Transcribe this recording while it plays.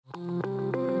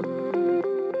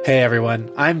Hey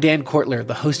everyone, I'm Dan Kortler,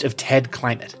 the host of TED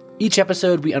Climate. Each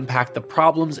episode, we unpack the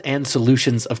problems and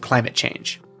solutions of climate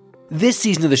change. This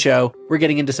season of the show, we're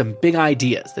getting into some big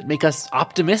ideas that make us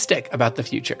optimistic about the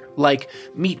future, like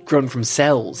meat grown from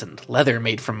cells and leather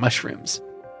made from mushrooms.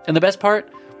 And the best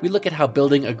part, we look at how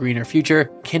building a greener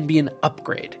future can be an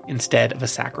upgrade instead of a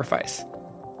sacrifice.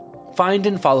 Find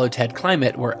and follow TED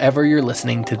Climate wherever you're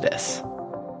listening to this.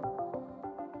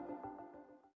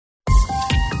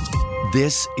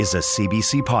 This is a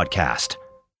CBC podcast.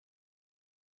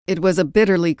 It was a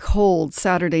bitterly cold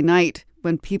Saturday night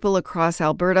when people across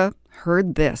Alberta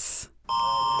heard this.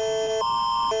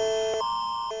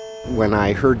 When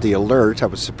I heard the alert, I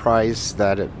was surprised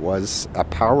that it was a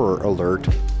power alert.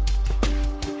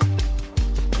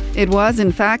 It was,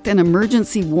 in fact, an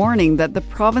emergency warning that the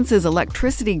province's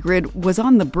electricity grid was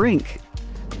on the brink.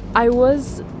 I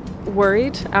was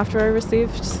worried after I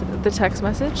received the text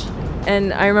message,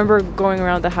 and I remember going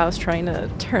around the house trying to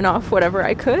turn off whatever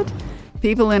I could.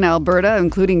 People in Alberta,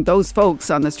 including those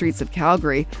folks on the streets of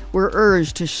Calgary, were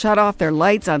urged to shut off their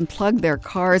lights, unplug their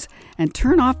cars, and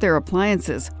turn off their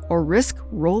appliances or risk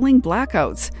rolling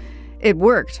blackouts. It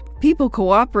worked. People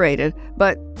cooperated,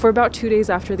 but for about 2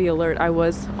 days after the alert, I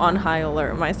was on high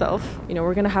alert myself.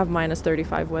 We're going to have minus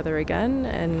 35 weather again,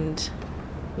 and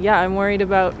yeah, I'm worried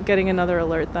about getting another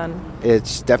alert then.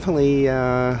 It's definitely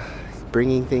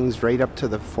bringing things right up to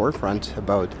the forefront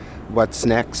about what's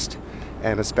next,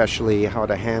 and especially how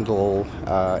to handle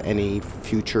any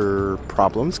future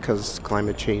problems, because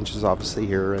climate change is obviously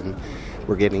here and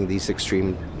we're getting these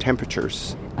extreme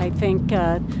temperatures. I think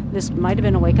this might have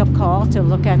been a wake-up call to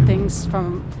look at things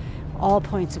from all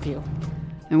points of view.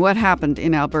 And what happened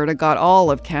in Alberta got all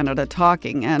of Canada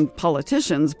talking, and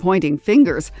politicians pointing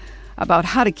fingers about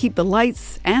how to keep the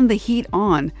lights and the heat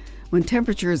on when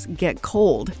temperatures get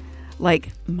cold, like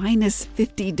minus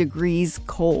 50 degrees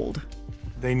cold.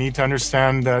 They need to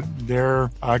understand that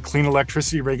their clean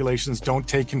electricity regulations don't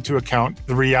take into account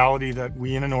the reality that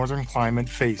we in a northern climate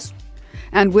face.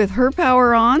 And with her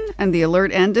power on and the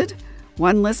alert ended,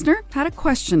 one listener had a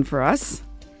question for us.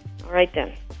 All right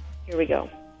then, here we go.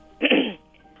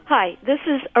 Hi, this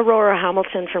is Aurora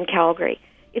Hamilton from Calgary.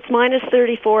 It's minus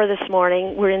 34 this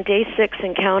morning. We're in day 6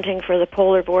 and counting for the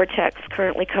polar vortex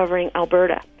currently covering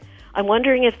Alberta. I'm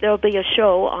wondering if there'll be a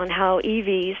show on how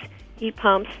EVs, heat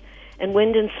pumps, and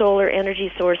wind and solar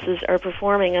energy sources are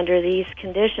performing under these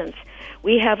conditions.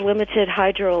 We have limited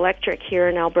hydroelectric here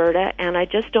in Alberta, and I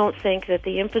just don't think that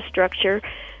the infrastructure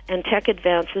and tech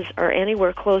advances are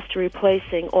anywhere close to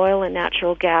replacing oil and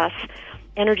natural gas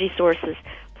energy sources.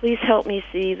 Please help me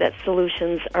see that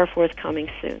solutions are forthcoming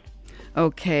soon.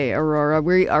 Okay, Aurora,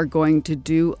 we are going to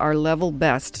do our level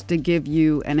best to give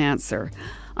you an answer.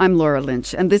 I'm Laura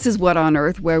Lynch, and this is What on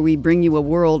Earth, where we bring you a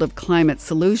world of climate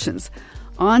solutions.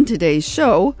 On today's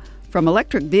show, from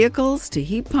electric vehicles to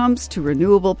heat pumps to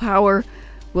renewable power,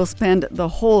 we'll spend the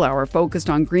whole hour focused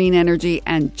on green energy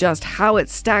and just how it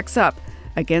stacks up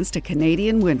against a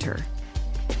Canadian winter.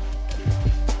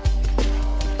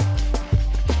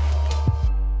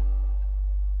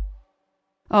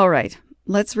 All right,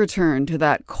 let's return to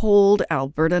that cold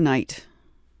Alberta night.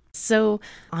 So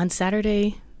on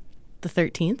Saturday the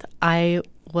 13th, I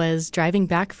was driving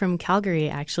back from Calgary,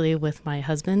 actually, with my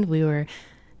husband. We were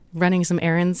running some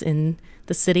errands in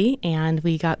the city, and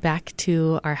we got back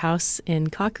to our house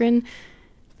in Cochrane,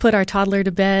 put our toddler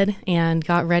to bed, and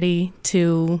got ready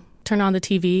to turn on the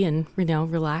TV and,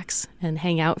 relax and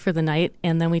hang out for the night.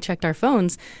 And then we checked our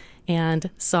phones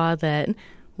and saw that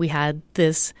we had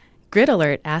this grid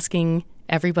alert asking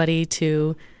everybody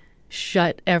to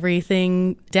shut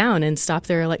everything down and stop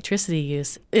their electricity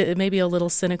use. It may be a little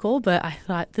cynical, but I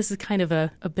thought this is kind of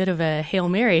a bit of a Hail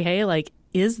Mary. Hey,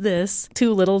 is this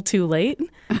too little too late?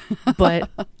 But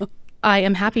I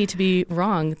am happy to be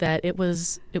wrong that it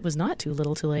was not too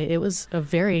little too late. It was a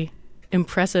very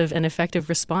impressive and effective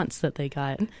response that they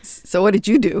got. So what did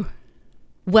you do?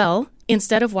 Well,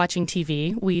 instead of watching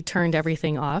TV, we turned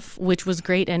everything off, which was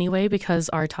great anyway because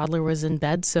our toddler was in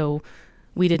bed, so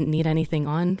we didn't need anything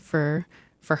on for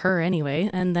her anyway.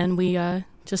 And then we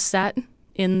just sat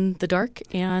in the dark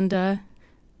and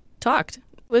talked. It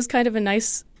was kind of a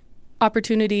nice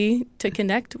opportunity to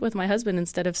connect with my husband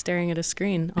instead of staring at a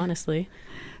screen, honestly.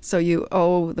 So you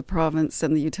owe the province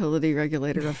and the utility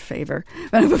regulator a favor.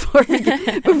 But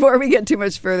before we get too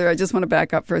much further, I just want to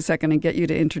back up for a second and get you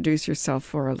to introduce yourself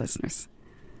for our listeners.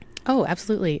 Oh,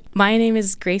 absolutely. My name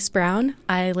is Grace Brown.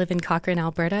 I live in Cochrane,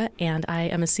 Alberta, and I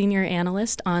am a senior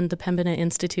analyst on the Pembina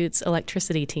Institute's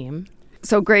electricity team.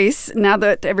 So, Grace, now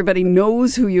that everybody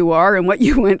knows who you are and what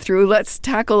you went through, let's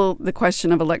tackle the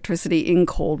question of electricity in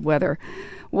cold weather.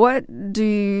 What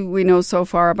do we know so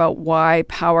far about why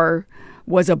power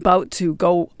was about to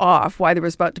go off, why there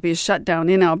was about to be a shutdown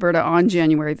in Alberta on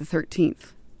January the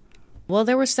 13th? Well,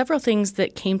 there were several things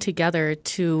that came together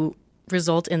to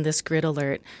result in this grid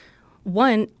alert.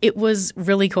 One, it was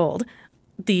really cold.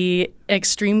 The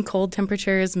extreme cold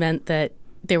temperatures meant that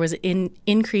there was an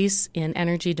increase in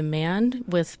energy demand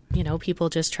with, people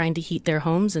just trying to heat their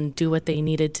homes and do what they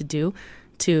needed to do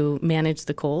to manage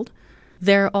the cold.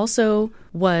 There also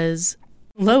was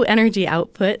low energy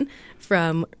output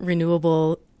from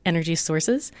renewable energy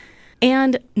sources.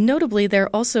 And notably, there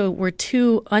also were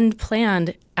 2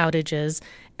 unplanned outages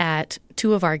at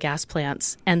 2 of our gas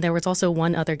plants. And there was also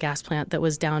one other gas plant that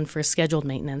was down for scheduled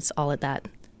maintenance all at that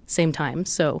same time.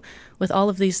 So with all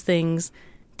of these things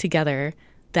together,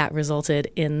 that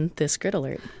resulted in this grid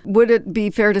alert. Would it be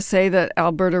fair to say that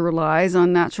Alberta relies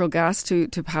on natural gas to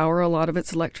power a lot of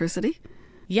its electricity?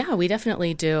 Yeah, we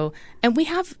definitely do. And we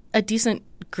have a decent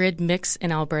grid mix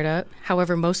in Alberta.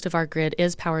 However, most of our grid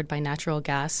is powered by natural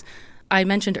gas. I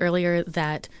mentioned earlier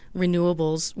that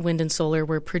renewables, wind and solar,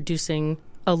 were producing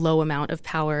a low amount of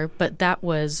power, but that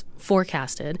was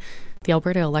forecasted. The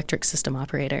Alberta Electric System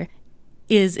Operator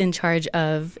is in charge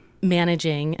of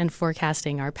managing and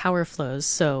forecasting our power flows.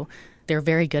 So they're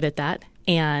very good at that,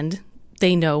 and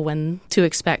they know when to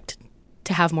expect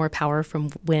to have more power from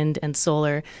wind and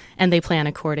solar, and they plan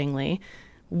accordingly.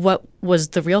 What was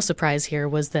the real surprise here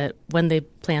was that when they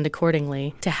planned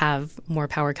accordingly to have more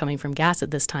power coming from gas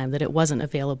at this time, that it wasn't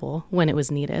available when it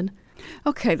was needed.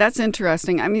 Okay, that's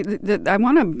interesting. I mean, I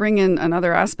want to bring in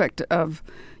another aspect of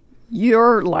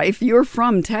your life. You're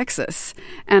from Texas,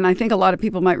 and I think a lot of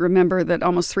people might remember that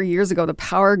almost 3 years ago, the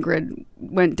power grid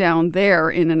went down there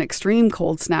in an extreme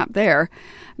cold snap there,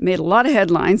 made a lot of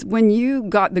headlines. When you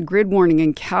got the grid warning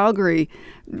in Calgary,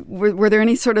 were there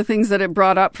any sort of things that it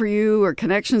brought up for you or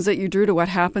connections that you drew to what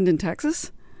happened in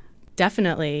Texas?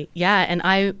 Definitely, yeah. And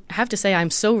I have to say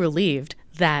I'm so relieved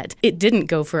that it didn't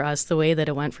go for us the way that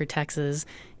it went for Texas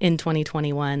in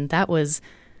 2021. That was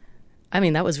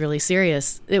really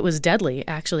serious. It was deadly,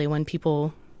 actually, when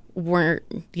people weren't,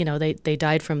 they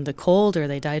died from the cold or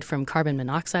they died from carbon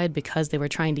monoxide because they were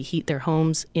trying to heat their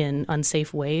homes in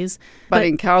unsafe ways. But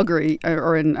in Calgary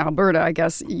or in Alberta, I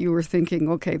guess you were thinking,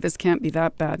 okay, this can't be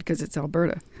that bad because it's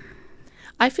Alberta.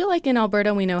 I feel like in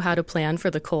Alberta, we know how to plan for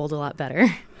the cold a lot better.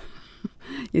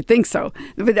 You'd think so.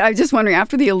 But I was just wondering,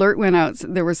 after the alert went out,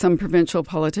 there were some provincial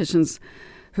politicians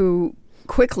who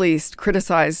quickly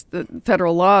criticized the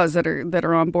federal laws that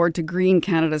are on board to green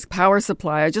Canada's power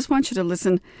supply. I just want you to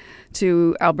listen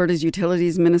to Alberta's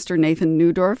Utilities Minister, Nathan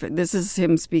Neudorf. This is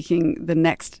him speaking the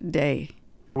next day.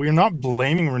 We're not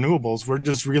blaming renewables. We're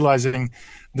just realizing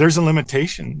there's a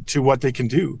limitation to what they can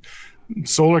do.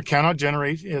 Solar cannot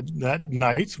generate at that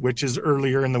night, which is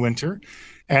earlier in the winter.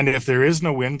 And if there is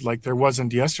no wind, like there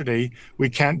wasn't yesterday, we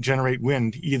can't generate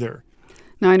wind either.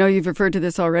 Now, I know you've referred to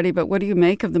this already, but what do you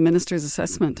make of the minister's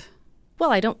assessment?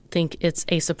 Well, I don't think it's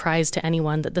a surprise to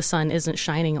anyone that the sun isn't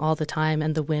shining all the time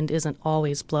and the wind isn't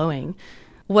always blowing.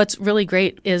 What's really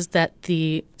great is that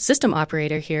the system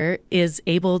operator here is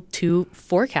able to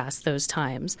forecast those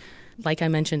times. Like I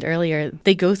mentioned earlier,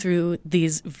 they go through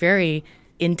these very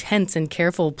intense and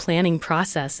careful planning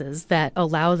processes that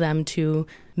allow them to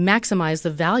maximize the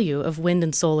value of wind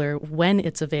and solar when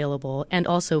it's available and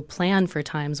also plan for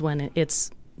times when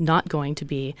it's not going to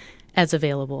be as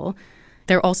available.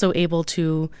 They're also able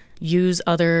to use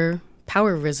other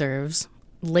power reserves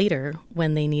later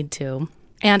when they need to.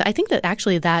 And I think that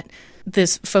actually that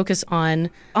this focus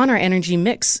on our energy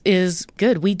mix is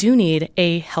good. We do need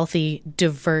a healthy,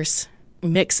 diverse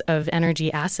mix of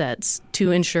energy assets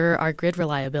to ensure our grid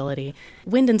reliability.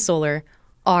 Wind and solar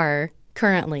are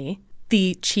currently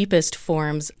the cheapest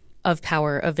forms of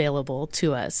power available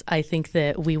to us. I think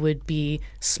that we would be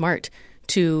smart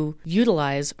to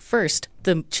utilize first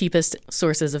the cheapest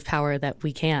sources of power that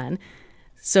we can.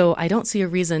 So I don't see a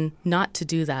reason not to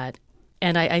do that.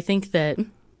 And I think that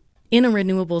in a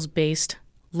renewables-based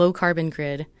low-carbon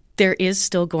grid, there is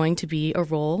still going to be a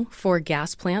role for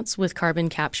gas plants with carbon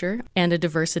capture, and a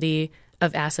diversity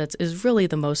of assets is really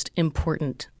the most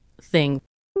important thing.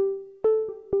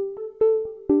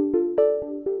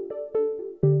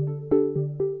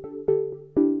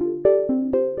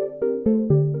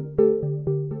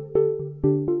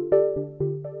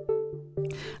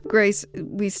 Grace,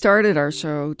 we started our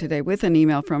show today with an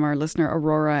email from our listener,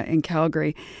 Aurora, in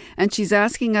Calgary, and she's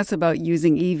asking us about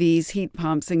using EVs, heat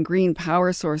pumps, and green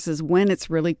power sources when it's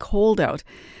really cold out.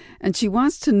 And she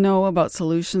wants to know about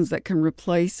solutions that can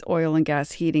replace oil and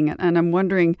gas heating. And I'm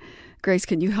wondering, Grace,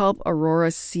 can you help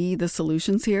Aurora see the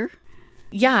solutions here?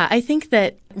 Yeah, I think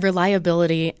that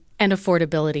reliability and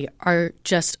affordability are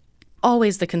just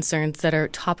always the concerns that are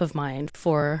top of mind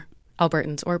for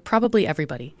Albertans, or probably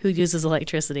everybody who uses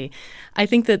electricity. I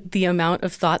think that the amount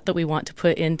of thought that we want to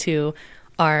put into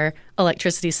our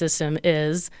electricity system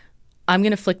is, I'm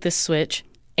going to flick this switch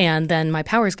and then my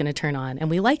power is going to turn on. And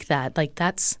we like that.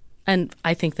 And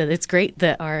I think that it's great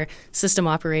that our system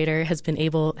operator has been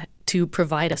able to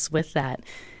provide us with that.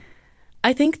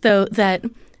 I think, though, that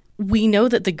we know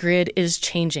that the grid is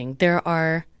changing. There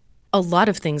are a lot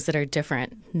of things that are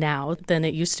different now than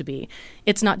it used to be.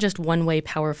 It's not just one-way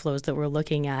power flows that we're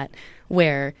looking at,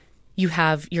 where you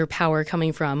have your power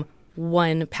coming from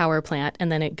one power plant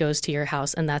and then it goes to your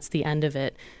house and that's the end of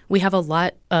it. We have a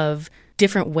lot of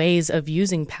different ways of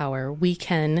using power. We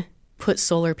can put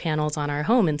solar panels on our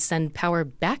home and send power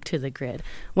back to the grid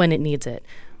when it needs it,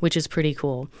 which is pretty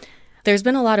cool. There's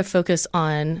been a lot of focus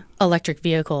on electric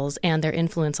vehicles and their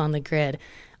influence on the grid.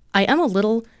 I am a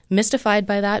little mystified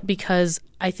by that because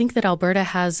I think that Alberta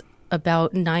has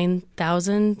about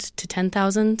 9,000 to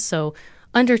 10,000, so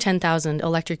under 10,000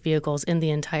 electric vehicles in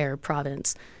the entire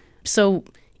province. So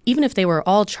even if they were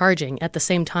all charging at the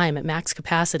same time at max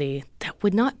capacity, that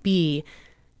would not be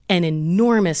an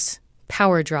enormous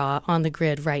power draw on the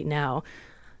grid right now.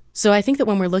 So I think that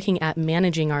when we're looking at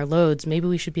managing our loads, maybe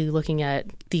we should be looking at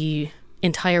the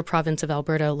entire province of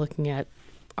Alberta, looking at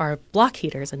our block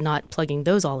heaters and not plugging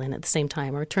those all in at the same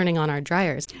time, or turning on our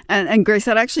dryers. And Grace,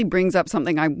 that actually brings up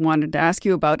something I wanted to ask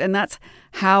you about, and that's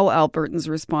how Albertans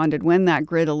responded when that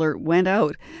grid alert went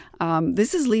out.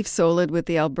 This is Leif Solid with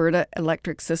the Alberta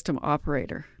Electric System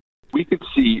Operator. We could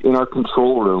see in our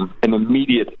control room an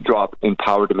immediate drop in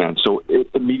power demand. So it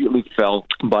immediately fell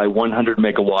by 100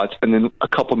 megawatts, and then a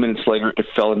couple minutes later, it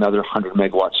fell another 100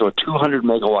 megawatts. So a 200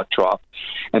 megawatt drop.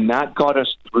 And that got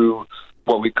us through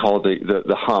what we call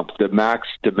the hump, the max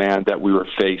demand that we were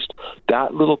faced.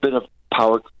 That little bit of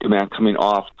power demand coming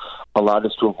off allowed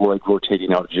us to avoid rotating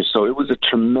outages. So it was a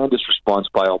tremendous response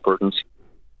by Albertans.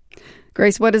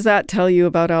 Grace, what does that tell you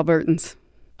about Albertans?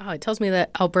 Oh, it tells me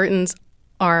that Albertans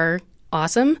are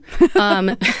awesome.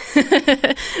 But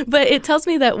it tells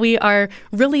me that we are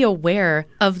really aware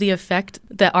of the effect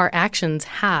that our actions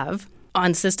have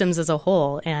on systems as a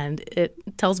whole. And it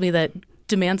tells me that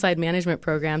demand-side management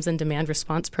programs and demand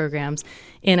response programs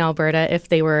in Alberta, if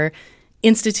they were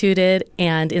instituted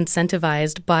and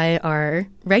incentivized by our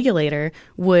regulator,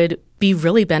 would be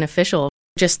really beneficial.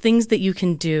 Just things that you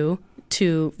can do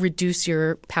to reduce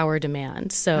your power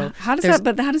demand. So how does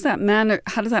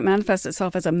that manifest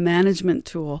itself as a management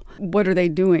tool? What are they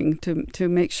doing to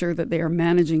make sure that they are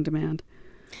managing demand?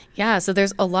 Yeah, so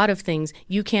there's a lot of things.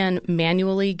 You can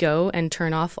manually go and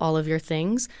turn off all of your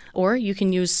things, or you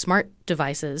can use smart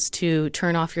devices to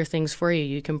turn off your things for you.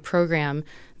 You can program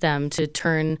them to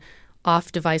turn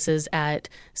off devices at,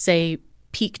 say,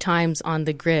 peak times on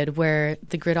the grid where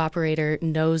the grid operator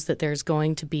knows that there's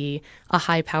going to be a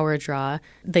high power draw.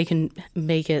 They can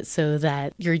make it so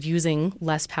that you're using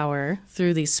less power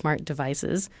through these smart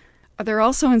devices. Are there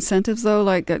also incentives, though,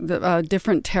 like a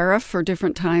different tariff for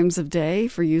different times of day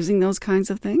for using those kinds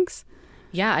of things?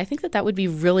 Yeah, I think that would be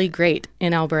really great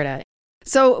in Alberta.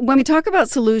 So when we talk about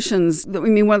solutions, I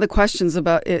mean, one of the questions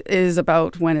about it is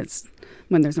about when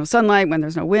there's no sunlight, when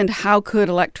there's no wind, how could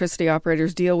electricity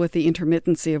operators deal with the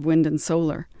intermittency of wind and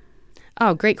solar?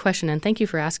 Oh, great question. And thank you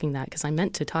for asking that, because I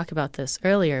meant to talk about this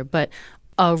earlier. But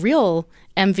a real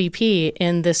MVP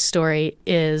in this story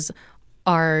is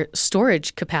our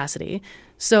storage capacity.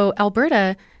 So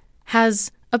Alberta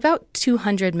has about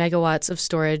 200 megawatts of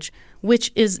storage,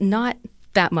 which is not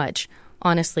that much,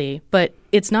 honestly, but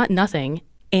it's not nothing.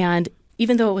 And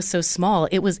even though it was so small,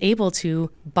 it was able to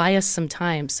buy us some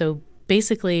time. So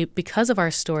basically, because of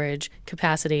our storage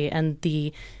capacity and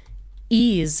the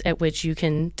ease at which you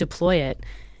can deploy it,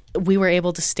 we were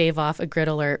able to stave off a grid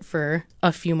alert for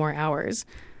a few more hours.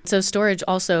 So storage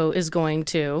also is going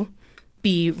to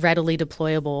be readily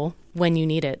deployable when you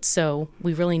need it. So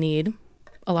we really need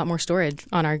a lot more storage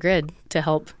on our grid to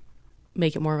help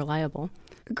make it more reliable.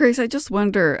 Grace, I just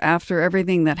wonder, after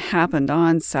everything that happened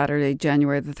on Saturday,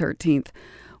 January the 13th,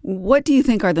 what do you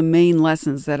think are the main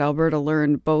lessons that Alberta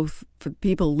learned, both for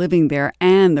people living there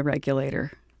and the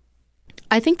regulator?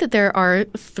 I think that there are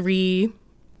three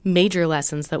major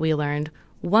lessons that we learned.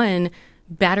 One,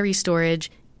 battery storage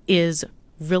is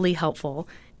really helpful.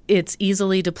 It's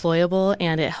easily deployable,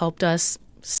 and it helped us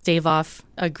stave off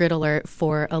a grid alert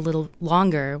for a little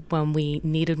longer. When we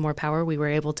needed more power, we were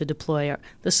able to deploy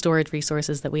the storage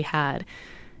resources that we had.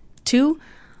 Two,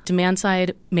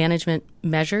 demand-side management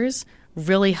measures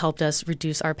really helped us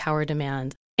reduce our power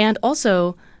demand. And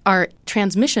also, Our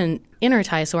transmission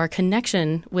intertie, so our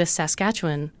connection with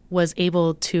Saskatchewan, was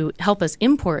able to help us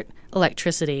import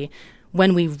electricity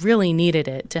when we really needed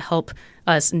it to help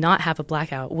us not have a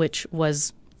blackout, which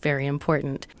was very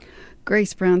important.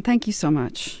 Grace Brown, thank you so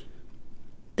much.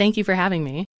 Thank you for having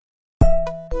me.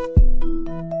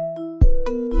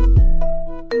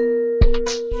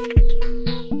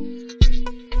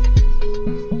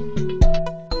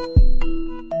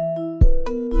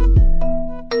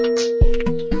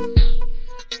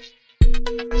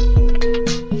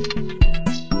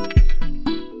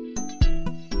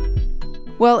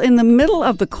 Well, in the middle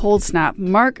of the cold snap,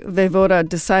 Mark Voivoda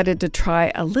decided to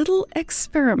try a little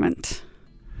experiment.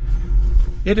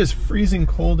 It is freezing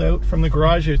cold out from the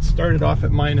garage. It started off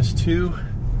at -2,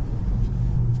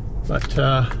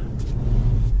 but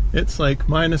it's like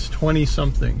 -20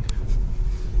 something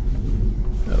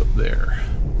out there.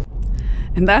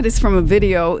 And that is from a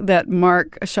video that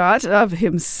Mark shot of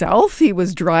himself. He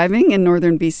was driving in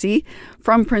Northern B.C.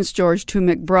 from Prince George to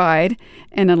McBride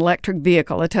in an electric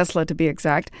vehicle, a Tesla to be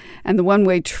exact. And the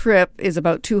one-way trip is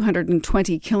about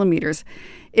 220 kilometers.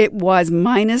 It was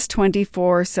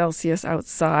 -24 Celsius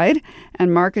outside,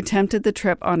 and Mark attempted the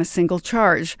trip on a single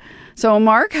charge. So,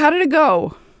 Mark, how did it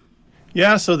go?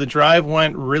 Yeah, so the drive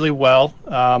went really well.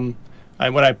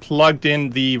 When I plugged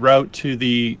in the route to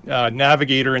the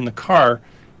navigator in the car,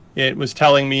 it was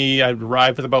telling me I'd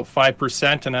arrive with about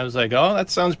 5%, and I was like, oh, that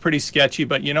sounds pretty sketchy,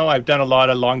 but I've done a lot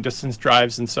of long-distance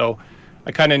drives, and so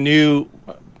I kind of knew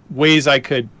ways I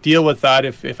could deal with that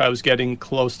if I was getting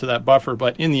close to that buffer.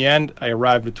 But in the end, I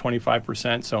arrived with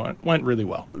 25%, so it went really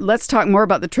well. Let's talk more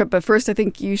about the trip, but first I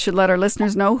think you should let our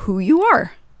listeners know who you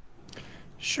are.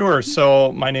 Sure.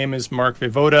 So my name is Mark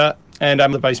Voivoda, and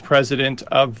I'm the vice president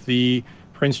of the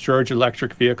Prince George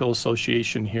Electric Vehicle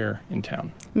Association here in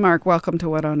town. Mark, welcome to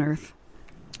What on Earth.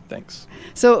 Thanks.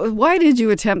 So why did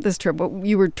you attempt this trip?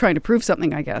 You were trying to prove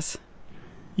something, I guess.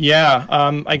 Yeah,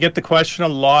 I get the question a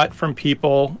lot from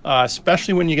people,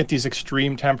 especially when you get these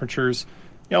extreme temperatures.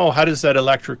 How does that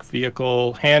electric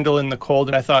vehicle handle in the cold?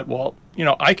 And I thought, well,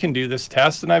 I can do this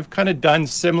test, and I've kind of done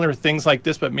similar things like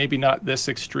this, but maybe not this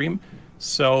extreme.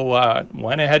 So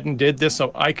went ahead and did this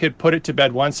so I could put it to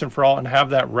bed once and for all and have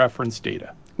that reference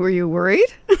data. Were you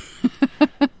worried?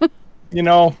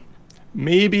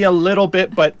 Maybe a little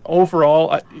bit, but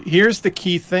overall, here's the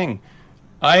key thing.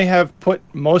 I have put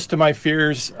most of my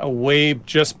fears away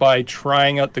just by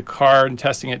trying out the car and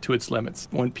testing it to its limits.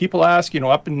 When people ask,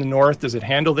 up in the north, does it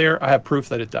handle there? I have proof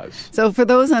that it does. So for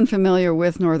those unfamiliar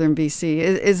with Northern BC,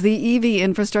 is the EV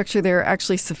infrastructure there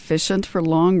actually sufficient for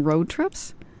long road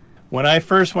trips? When I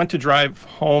first went to drive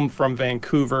home from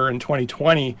Vancouver in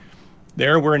 2020,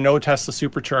 there were no Tesla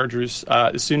superchargers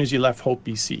as soon as you left Hope,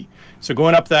 BC. So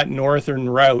going up that northern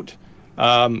route,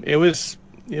 it was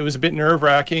a bit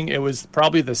nerve-wracking. It was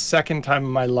probably the second time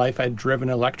in my life I'd driven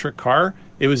an electric car.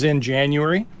 It was in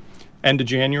January, end of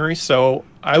January, so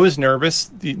I was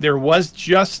nervous. There was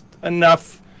just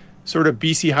enough sort of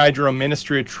BC Hydro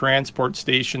Ministry of Transport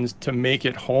stations to make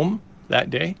it home that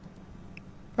day.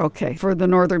 Okay, for the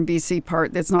Northern BC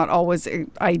part, it's not always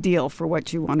ideal for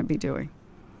what you want to be doing.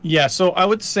 Yeah, so I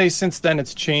would say since then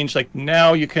it's changed. Like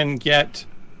now you can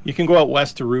go out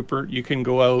west to Rupert, you can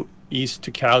go out east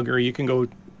to Calgary, you can go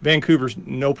Vancouver's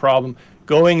no problem.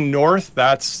 Going north,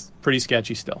 that's pretty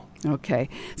sketchy still. Okay,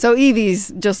 so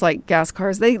EVs, just like gas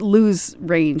cars, they lose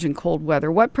range in cold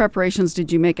weather. What preparations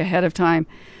did you make ahead of time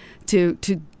to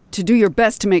do your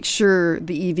best to make sure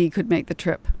the EV could make the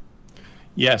trip?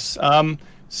 Yes.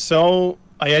 So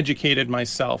I educated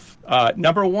myself.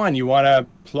 Number one, you want to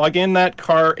plug in that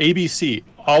car, ABC,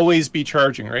 always be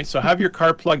charging, right? So have your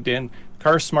car plugged in,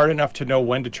 car smart enough to know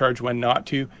when to charge, when not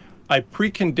to. I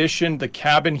preconditioned the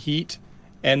cabin heat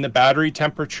and the battery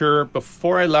temperature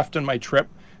before I left on my trip.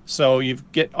 So you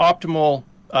get optimal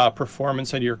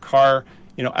performance out of your car.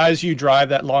 As you drive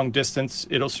that long distance,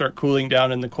 it'll start cooling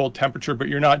down in the cold temperature, but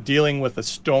you're not dealing with a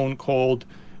stone cold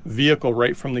vehicle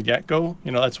right from the get-go.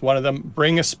 That's one of them.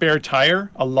 Bring a spare tire.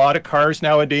 A lot of cars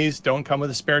nowadays don't come with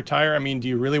a spare tire. I mean, do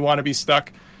you really want to be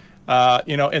stuck?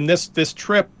 In this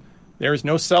trip, there's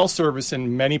no cell service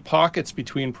in many pockets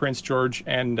between Prince George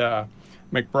and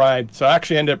McBride. So I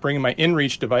actually ended up bringing my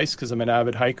InReach device because I'm an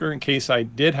avid hiker in case I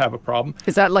did have a problem.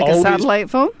 Is that like a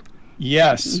satellite phone?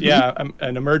 Yes. Mm-hmm. Yeah.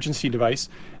 An emergency device.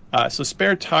 So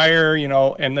spare tire,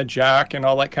 and the jack and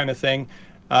all that kind of thing.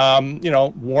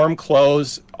 Warm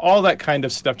clothes, all that kind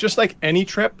of stuff. Just like any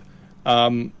trip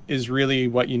is really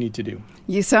what you need to do.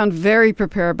 You sound very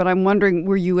prepared, but I'm wondering,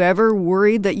 were you ever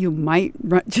worried that you might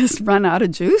just run out of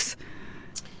juice?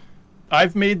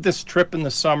 I've made this trip in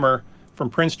the summer from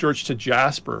Prince George to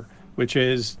Jasper which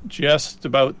is just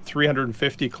about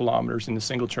 350 kilometers in a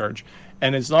single charge.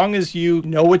 And as long as you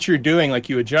know what you're doing, like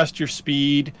you adjust your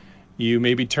speed, you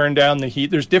maybe turn down the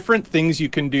heat, there's different things you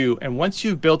can do. And once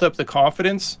you've built up the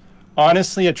confidence,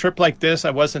 honestly, a trip like this,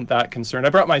 I wasn't that concerned. I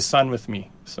brought my son with me,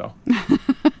 so.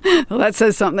 Well, that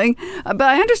says something. But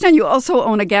I understand you also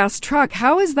own a gas truck.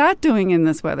 How is that doing in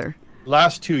this weather?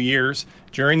 Last 2 years,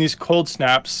 during these cold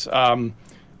snaps,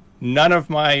 none of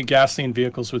my gasoline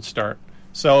vehicles would start.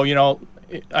 So,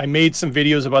 I made some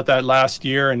videos about that last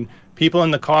year, and people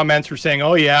in the comments were saying,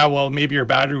 oh, yeah, well, maybe your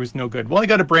battery was no good. Well, I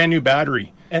got a brand new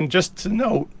battery. And just to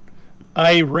note,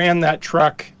 I ran that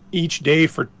truck each day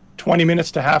for 20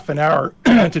 minutes to half an hour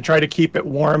to try to keep it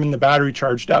warm and the battery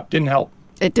charged up. Didn't help.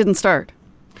 It didn't start.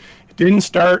 It didn't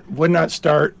start, would not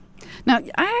start. Now,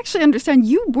 I actually understand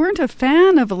you weren't a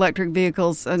fan of electric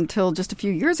vehicles until just a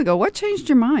few years ago. What changed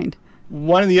your mind?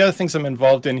 One of the other things I'm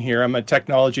involved in here, I'm a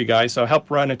technology guy, so I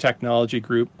help run a technology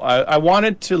group. I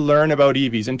wanted to learn about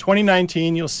EVs. In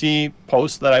 2019, you'll see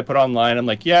posts that I put online. I'm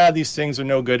like, yeah, these things are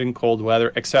no good in cold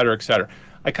weather, et cetera, et cetera.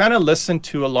 I kind of listened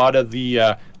to a lot of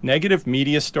the negative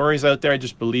media stories out there. I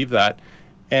just believe that.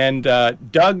 And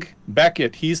Doug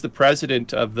Beckett, he's the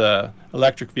president of the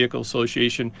Electric Vehicle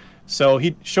Association. So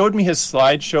he showed me his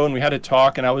slideshow and we had a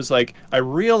talk. And I was like, I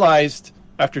realized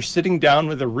after sitting down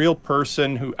with a real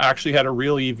person who actually had a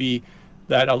real EV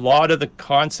that a lot of the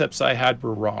concepts I had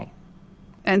were wrong.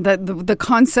 And that the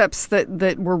concepts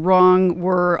that were wrong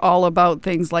were all about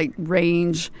things like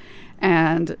range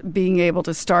and being able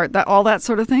to start, that all that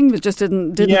sort of thing that just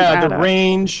didn't add the up.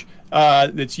 Range,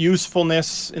 its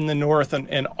usefulness in the north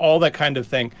and all that kind of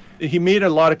thing. He made a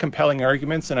lot of compelling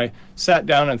arguments, and I sat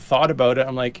down and thought about it.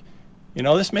 I'm like,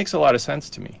 this makes a lot of sense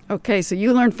to me. Okay, so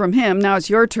you learned from him. Now it's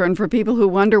your turn. For people who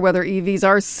wonder whether EVs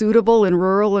are suitable in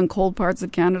rural and cold parts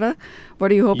of Canada, what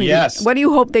are you hoping? Yes. What do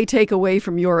you hope they take away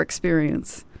from your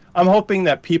experience? I'm hoping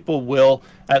that people will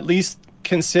at least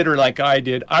consider, like I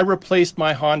did. I replaced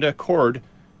my Honda Accord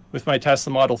with my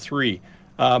Tesla Model 3.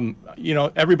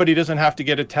 Everybody doesn't have to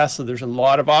get a Tesla. There's a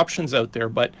lot of options out there.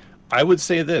 But I would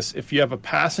say this, if you have a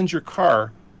passenger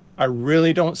car, I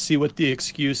really don't see what the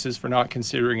excuse is for not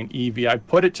considering an EV. I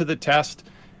put it to the test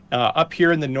up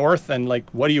here in the north, and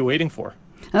what are you waiting for?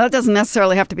 Now, that doesn't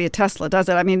necessarily have to be a Tesla, does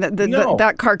it? I mean, No.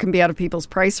 that car can be out of people's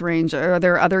price range. Are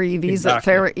there other EVs that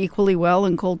fare equally well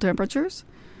in cold temperatures?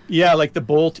 Yeah, like the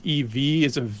Bolt EV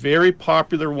is a very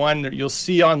popular one that you'll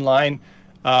see online.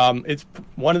 It's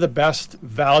one of the best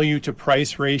value to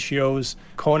price ratios.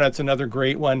 Conat's another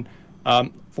great one.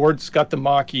 Ford's got the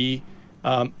Mach-E.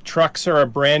 Trucks are a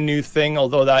brand new thing,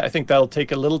 although I think that'll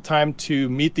take a little time to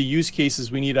meet the use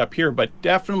cases we need up here, but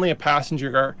definitely a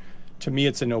passenger car. To me,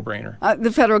 it's a no-brainer.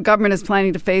 The federal government is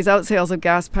planning to phase out sales of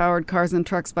gas-powered cars and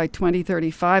trucks by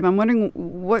 2035. I'm wondering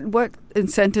what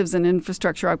incentives and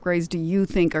infrastructure upgrades do you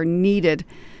think are needed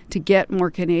to get more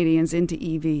Canadians into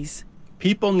EVs?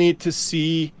 People need to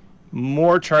see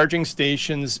more charging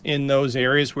stations in those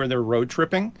areas where they're road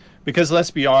tripping. Because let's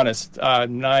be honest,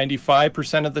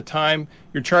 95% of the time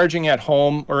you're charging at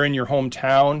home or in your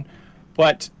hometown.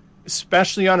 But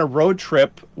especially on a road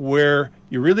trip where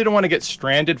you really don't want to get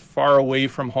stranded far away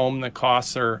from home, the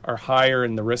costs are higher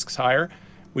and the risks higher.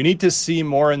 We need to see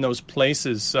more in those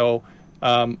places. So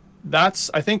I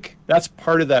think that's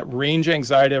part of that range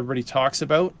anxiety everybody talks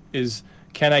about is,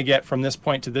 can I get from this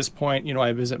point to this point?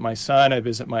 I visit my son, I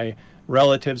visit my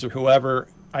relatives or whoever.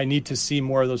 I need to see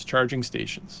more of those charging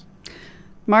stations.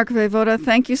 Mark Voivoda,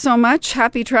 thank you so much.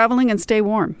 Happy traveling and stay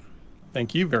warm.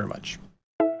 Thank you very much.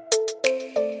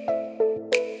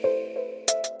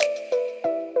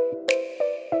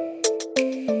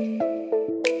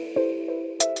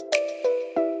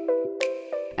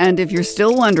 And if you're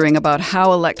still wondering about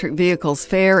how electric vehicles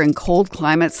fare in cold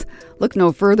climates, look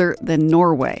no further than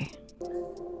Norway.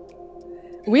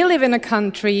 We live in a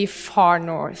country far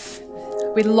north,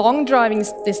 with long driving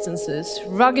distances,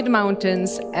 rugged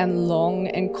mountains, and long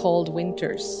and cold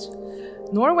winters.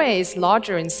 Norway is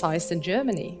larger in size than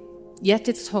Germany, yet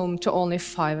it's home to only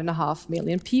 5.5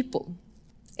 million people.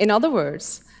 In other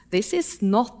words, this is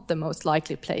not the most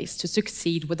likely place to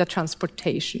succeed with a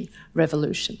transportation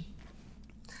revolution.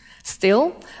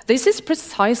 Still, this is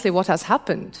precisely what has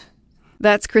happened.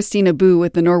 That's Christina Boo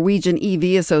with the Norwegian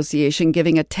EV Association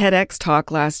giving a TEDx talk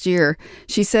last year.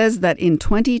 She says that in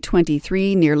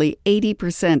 2023, nearly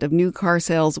 80% of new car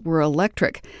sales were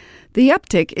electric. The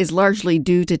uptick is largely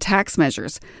due to tax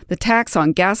measures. The tax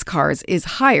on gas cars is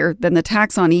higher than the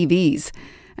tax on EVs.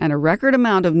 And a record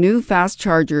amount of new fast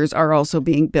chargers are also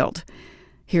being built.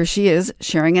 Here she is,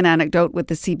 sharing an anecdote with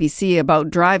the CBC about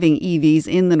driving EVs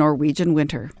in the Norwegian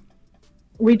winter.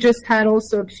 We just had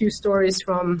also a few stories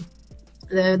from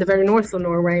the very north of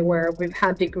Norway, where we've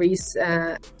had degrees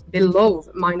below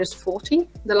minus 40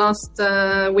 the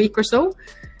last week or so.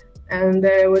 And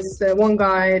there was one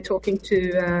guy talking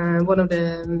to one of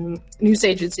the news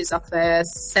agencies up there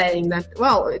saying that,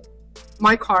 well,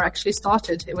 my car actually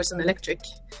started. It was an electric,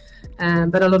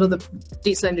 but a lot of the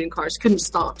diesel engine cars couldn't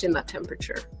start in that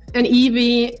temperature. An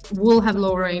EV will have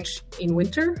low range in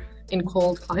winter, in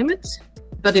cold climate,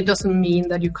 but it doesn't mean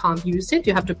that you can't use it.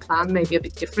 You have to plan maybe a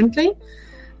bit differently.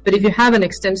 But if you have an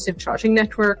extensive charging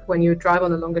network when you drive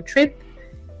on a longer trip,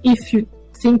 if you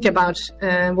think about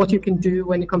what you can do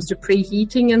when it comes to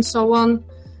preheating and so on,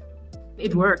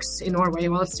 it works in Norway.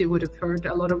 Or else you would have heard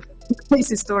a lot of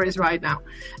crazy stories right now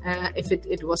if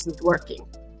it wasn't working.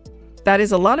 That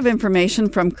is a lot of information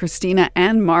from Christina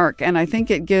and Mark, and I think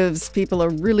it gives people a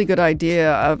really good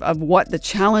idea of what the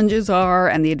challenges are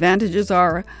and the advantages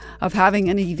are of having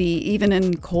an EV, even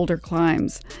in colder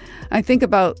climes. I think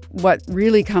about what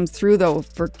really comes through, though,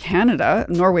 for Canada,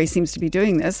 Norway seems to be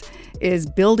doing this, is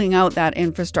building out that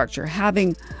infrastructure,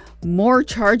 having more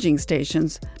charging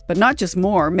stations, but not just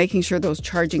more, making sure those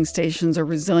charging stations are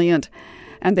resilient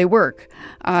and they work.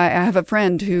 I have a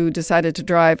friend who decided to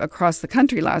drive across the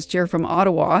country last year from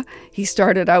Ottawa. He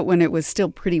started out when it was still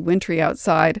pretty wintry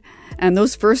outside, and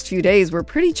those first few days were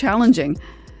pretty challenging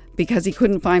because he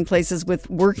couldn't find places with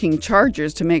working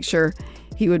chargers to make sure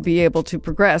he would be able to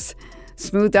progress.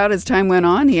 Smoothed out as time went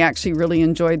on. He actually really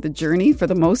enjoyed the journey for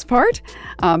the most part.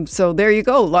 So there you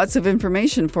go. Lots of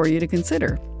information for you to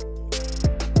consider.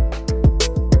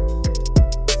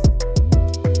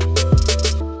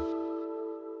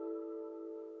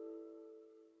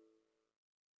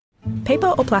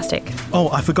 Paper or plastic? Oh,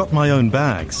 I forgot my own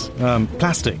bags.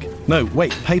 Plastic. No,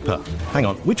 wait, paper. Hang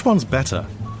on, which one's better?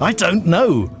 I don't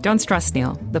know. Don't stress,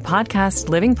 Neil. The podcast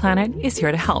Living Planet is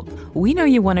here to help. We know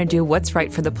you want to do what's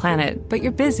right for the planet, but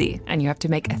you're busy and you have to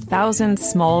make 1,000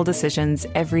 small decisions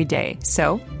every day.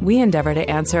 So we endeavor to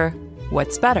answer,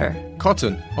 what's better?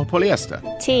 Cotton or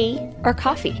polyester? Tea or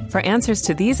coffee? For answers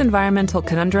to these environmental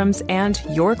conundrums and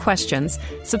your questions,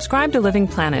 subscribe to Living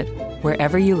Planet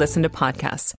wherever you listen to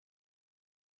podcasts.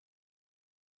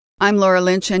 I'm Laura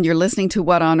Lynch, and you're listening to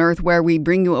What on Earth, where we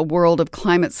bring you a world of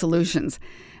climate solutions.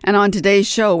 And on today's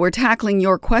show, we're tackling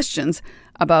your questions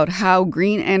about how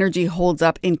green energy holds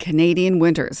up in Canadian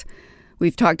winters.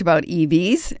 We've talked about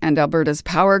EVs and Alberta's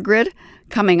power grid.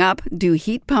 Coming up, do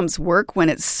heat pumps work when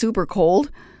it's super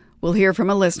cold? We'll hear from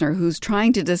a listener who's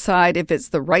trying to decide if it's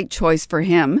the right choice for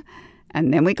him.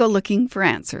 And then we go looking for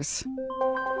answers.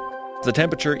 The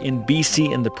temperature in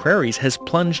BC and the prairies has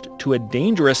plunged to a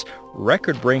dangerous,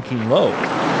 record-breaking low.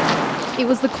 It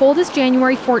was the coldest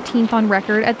January 14th on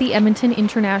record at the Edmonton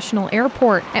International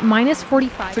Airport at minus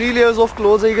 45. 3 layers of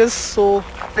clothes, I guess, so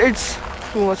it's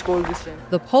too much cold this time.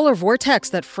 The polar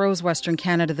vortex that froze Western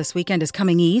Canada this weekend is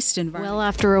coming east. Well,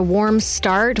 after a warm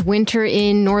start, winter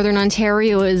in Northern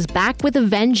Ontario is back with a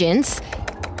vengeance.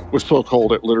 It was so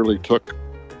cold it literally took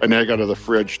an egg out of the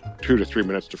fridge 2 to 3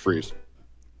 minutes to freeze.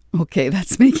 Okay,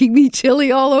 that's making me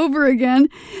chilly all over again.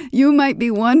 You might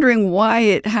be wondering why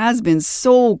it has been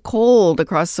so cold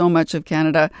across so much of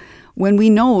Canada when we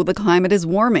know the climate is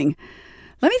warming.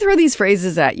 Let me throw these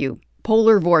phrases at you.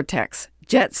 Polar vortex,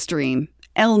 jet stream,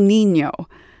 El Nino.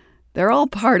 They're all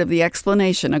part of the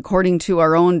explanation, according to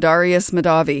our own Darius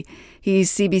Madavi.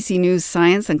 He's CBC News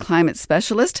science and climate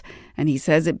specialist, and he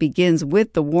says it begins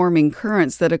with the warming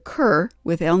currents that occur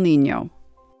with El Nino.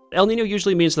 El Nino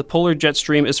usually means the polar jet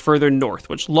stream is further north,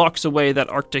 which locks away that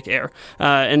Arctic air.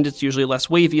 And it's usually less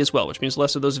wavy as well, which means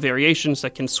less of those variations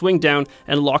that can swing down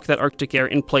and lock that Arctic air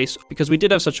in place, because we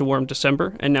did have such a warm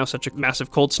December and now such a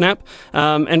massive cold snap.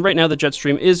 And right now the jet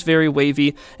stream is very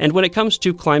wavy. And when it comes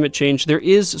to climate change, there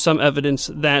is some evidence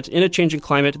that in a changing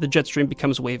climate, the jet stream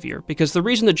becomes wavier. Because the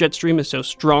reason the jet stream is so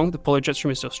strong, the polar jet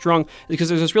stream is so strong, is because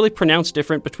there's this really pronounced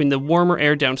difference between the warmer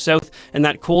air down south and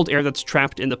that cold air that's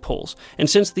trapped in the poles. And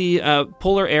since the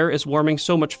polar air is warming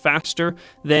so much faster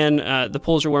than the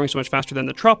poles are warming so much faster than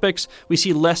the tropics, we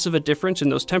see less of a difference in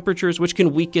those temperatures, which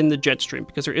can weaken the jet stream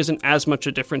because there isn't as much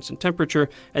a difference in temperature,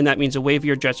 and that means a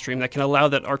wavier jet stream that can allow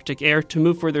that Arctic air to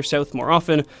move further south more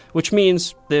often, which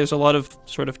means there's a lot of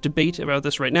sort of debate about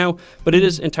this right now, but it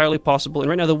is entirely possible. And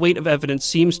right now the weight of evidence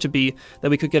seems to be that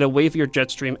we could get a wavier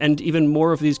jet stream and even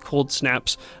more of these cold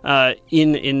snaps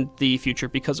in the future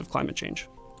because of climate change.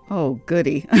 Oh,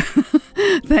 goody.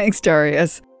 Thanks,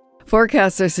 Darius.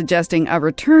 Forecasts are suggesting a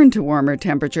return to warmer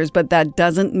temperatures, but that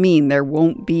doesn't mean there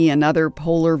won't be another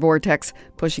polar vortex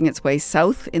pushing its way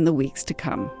south in the weeks to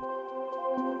come.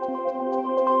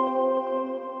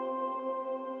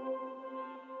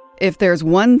 If there's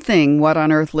one thing What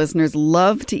on Earth listeners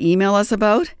love to email us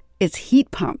about, It's heat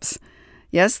pumps.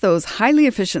 Yes, those highly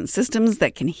efficient systems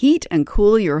that can heat and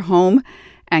cool your home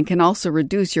and can also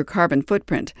reduce your carbon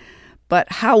footprint.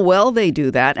 But how well they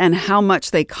do that and how much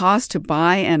they cost to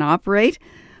buy and operate,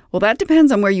 well, that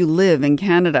depends on where you live in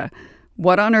Canada.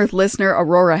 What on Earth listener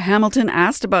Aurora Hamilton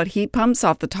asked about heat pumps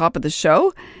off the top of the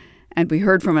show. And we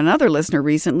heard from another listener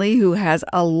recently who has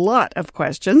a lot of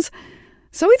questions.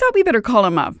 So we thought we better call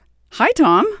him up. Hi,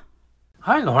 Tom.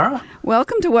 Hi, Laura.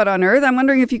 Welcome to What on Earth. I'm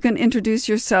wondering if you can introduce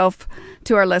yourself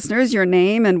to our listeners, your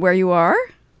name and where you are.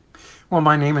 Well,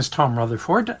 my name is Tom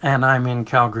Rutherford, and I'm in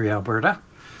Calgary, Alberta.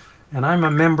 And I'm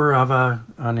a member of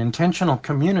an intentional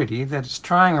community that is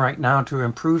trying right now to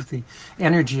improve the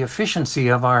energy efficiency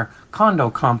of our condo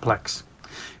complex.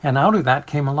 And out of that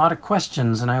came a lot of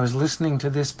questions, and I was listening to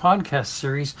this podcast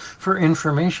series for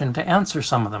information to answer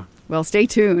some of them. Well, stay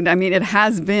tuned. I mean, it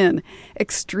has been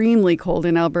extremely cold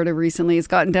in Alberta recently. It's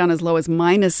gotten down as low as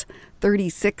minus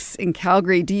 36 in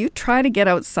Calgary. Do you try to get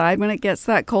outside when it gets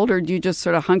that cold, or do you just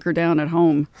sort of hunker down at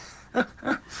home?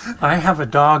 I have a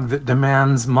dog that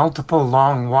demands multiple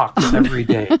long walks every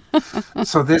day.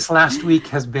 So this last week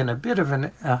has been a bit of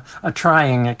a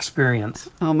trying experience.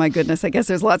 Oh, my goodness. I guess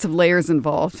there's lots of layers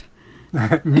involved.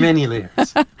 Many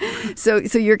layers. So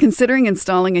you're considering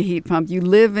installing a heat pump. You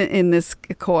live in this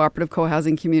cooperative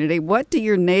co-housing community. What do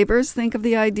your neighbors think of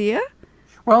the idea?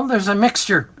 Well, there's a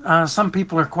mixture. Some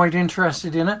people are quite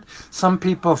interested in it. Some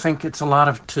people think it's a lot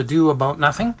of to-do about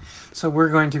nothing. So we're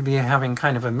going to be having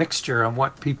kind of a mixture of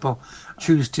what people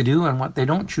choose to do and what they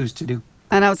don't choose to do.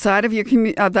 And outside of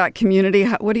that community,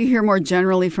 what do you hear more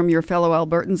generally from your fellow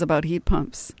Albertans about heat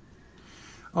pumps?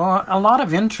 Oh, a lot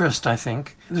of interest, I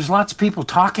think. There's lots of people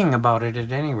talking about it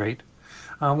at any rate.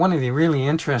 One of the really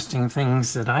interesting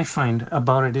things that I find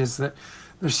about it is that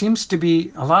there seems to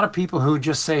be a lot of people who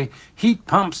just say heat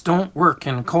pumps don't work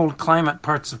in cold climate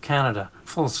parts of Canada,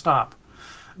 full stop.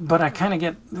 But I kind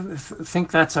of think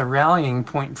that's a rallying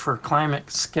point for climate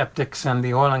skeptics and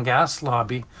the oil and gas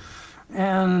lobby,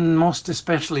 and most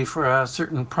especially for a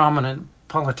certain prominent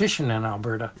politician in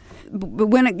Alberta. But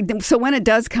when it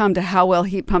does come to how well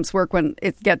heat pumps work when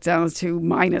it gets down to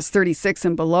minus 36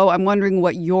 and below, I'm wondering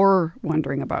what you're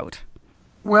wondering about.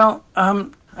 Well,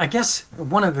 I guess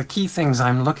one of the key things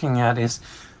I'm looking at is,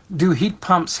 do heat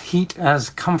pumps heat as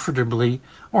comfortably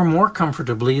or more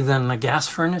comfortably than a gas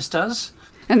furnace does?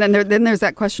 And then there's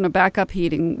that question of backup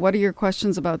heating. What are your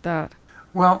questions about that?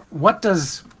 Well, what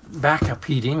does backup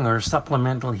heating or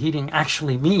supplemental heating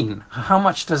actually mean? How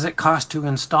much does it cost to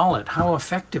install it? How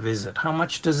effective is it? How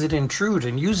much does it intrude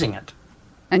in using it?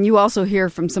 And you also hear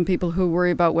from some people who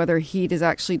worry about whether heat is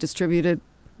actually distributed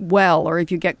well, or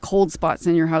if you get cold spots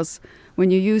in your house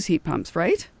when you use heat pumps,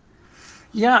 right?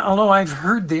 Yeah, although I've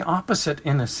heard the opposite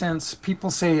in a sense.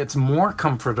 People say it's more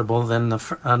comfortable than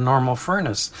the normal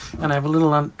furnace, and I have a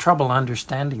little trouble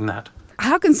understanding that.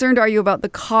 How concerned are you about the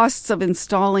costs of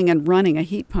installing and running a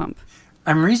heat pump?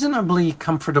 I'm reasonably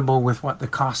comfortable with what the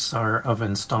costs are of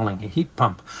installing a heat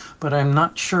pump, but I'm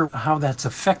not sure how that's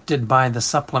affected by the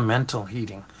supplemental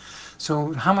heating.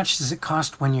 So how much does it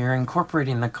cost when you're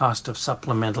incorporating the cost of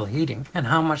supplemental heating? And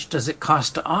how much does it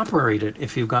cost to operate it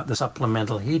if you've got the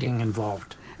supplemental heating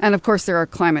involved? And of course, there are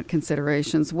climate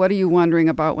considerations. What are you wondering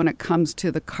about when it comes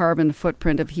to the carbon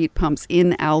footprint of heat pumps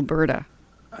in Alberta?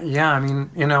 Yeah, I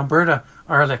mean, in Alberta,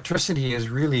 our electricity is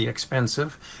really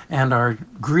expensive and our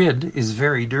grid is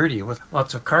very dirty with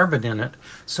lots of carbon in it.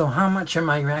 So how much am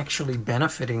I actually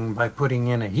benefiting by putting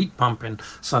in a heat pump in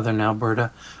southern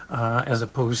Alberta as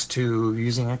opposed to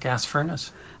using a gas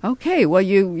furnace? Okay, well,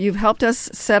 you've helped us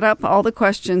set up all the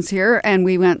questions here, and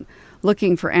we went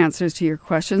looking for answers to your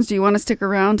questions. Do you want to stick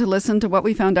around to listen to what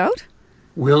we found out?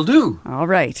 Will do. All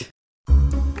right.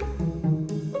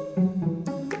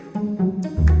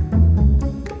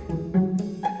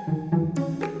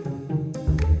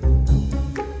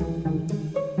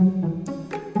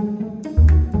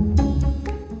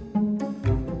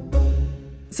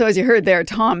 So as you heard there,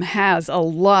 Tom has a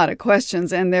lot of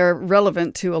questions, and they're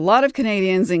relevant to a lot of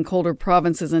Canadians in colder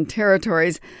provinces and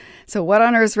territories. So What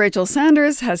on Earth's Rachel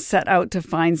Sanders has set out to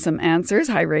find some answers.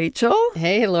 Hi, Rachel.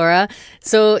 Hey, Laura.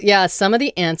 So yeah, some of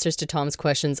the answers to Tom's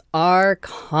questions are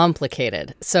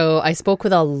complicated. So I spoke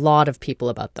with a lot of people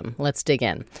about them. Let's dig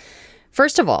in.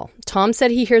 First of all, Tom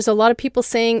said he hears a lot of people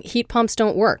saying heat pumps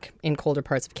don't work in colder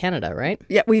parts of Canada, right?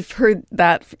 Yeah, we've heard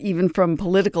that even from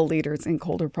political leaders in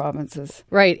colder provinces.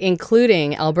 Right,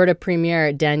 including Alberta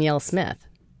Premier Danielle Smith.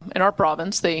 In our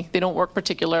province, they don't work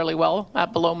particularly well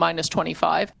at below minus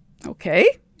 25. Okay.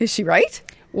 Is she right?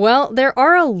 Well, there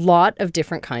are a lot of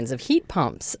different kinds of heat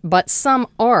pumps, but some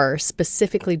are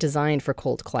specifically designed for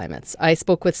cold climates. I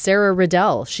spoke with Sarah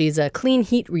Riddell. She's a clean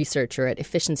heat researcher at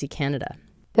Efficiency Canada.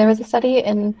 There was a study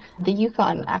in the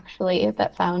Yukon, actually,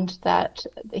 that found that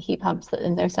the heat pumps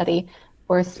in their study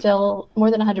were still more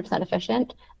than 100%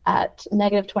 efficient at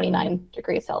negative 29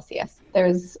 degrees Celsius.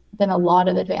 There's been a lot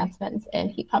of advancements in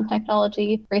heat pump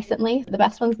technology recently. The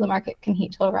best ones in the market can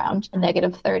heat to around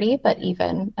negative 30, but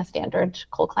even a standard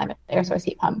cold climate air source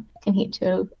heat pump can heat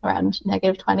to around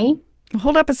negative 20.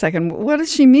 Hold up a second. What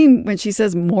does she mean when she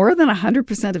says more than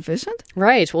 100% efficient?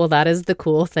 Right. Well, that is the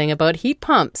cool thing about heat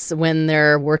pumps. When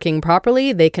they're working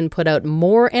properly, they can put out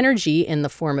more energy in the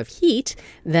form of heat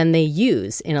than they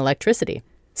use in electricity.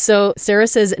 So Sarah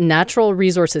says Natural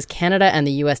Resources Canada and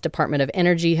the U.S. Department of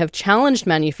Energy have challenged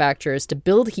manufacturers to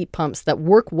build heat pumps that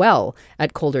work well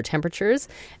at colder temperatures.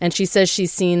 And she says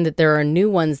she's seen that there are new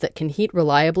ones that can heat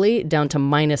reliably down to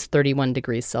minus 31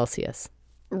 degrees Celsius.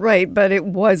 Right, but it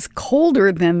was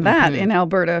colder than that in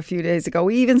Alberta a few days ago.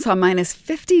 We even saw minus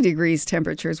 50 degrees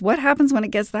temperatures. What happens when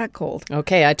it gets that cold?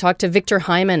 Okay, I talked to Victor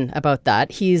Hyman about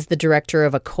that. He's the director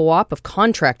of a co-op of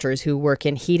contractors who work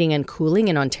in heating and cooling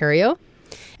in Ontario.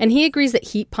 And he agrees that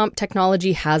heat pump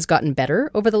technology has gotten better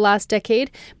over the last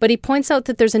decade, but he points out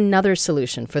that there's another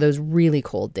solution for those really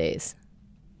cold days.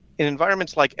 In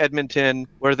environments like Edmonton,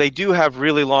 where they do have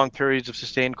really long periods of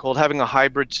sustained cold, having a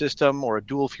hybrid system or a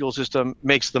dual fuel system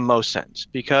makes the most sense.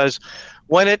 Because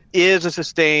when it is a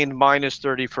sustained minus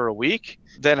 30 for a week,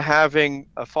 then having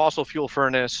a fossil fuel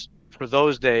furnace for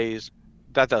those days,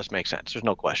 that does make sense. There's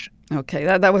no question. Okay,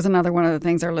 that was another one of the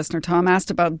things our listener Tom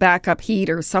asked about, backup heat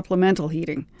or supplemental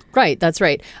heating. Right, that's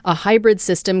right. A hybrid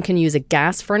system can use a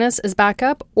gas furnace as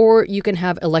backup, or you can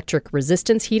have electric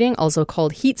resistance heating, also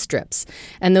called heat strips.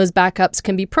 And those backups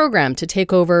can be programmed to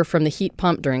take over from the heat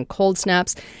pump during cold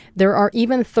snaps. There are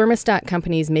even thermostat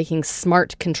companies making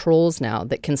smart controls now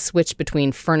that can switch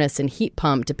between furnace and heat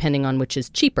pump depending on which is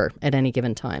cheaper at any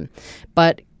given time.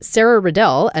 But Sarah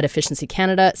Riddell at Efficiency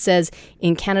Canada says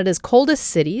in Canada's coldest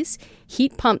cities,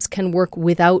 heat pumps can work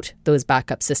without those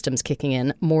backup systems kicking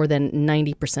in more than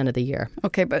 90% of the year.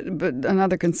 Okay, but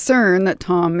another concern that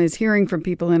Tom is hearing from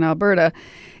people in Alberta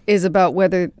is about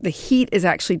whether the heat is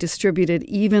actually distributed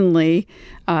evenly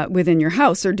within your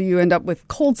house, or do you end up with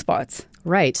cold spots?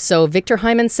 Right. So Victor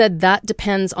Hyman said that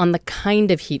depends on the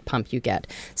kind of heat pump you get.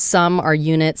 Some are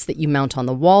units that you mount on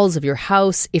the walls of your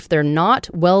house. If they're not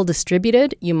well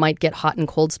distributed, you might get hot and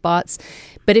cold spots.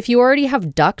 But if you already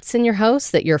have ducts in your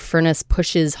house that your furnace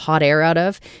pushes hot air out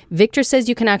of, Victor says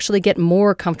you can actually get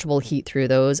more comfortable heat through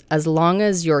those as long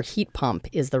as your heat pump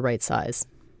is the right size.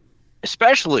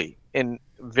 Especially in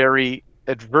very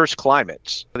adverse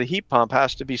climates, the heat pump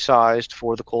has to be sized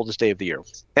for the coldest day of the year.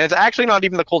 And it's actually not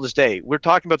even the coldest day. We're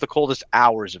talking about the coldest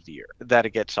hours of the year that it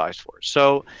gets sized for.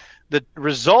 So the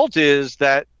result is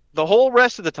that the whole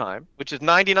rest of the time, which is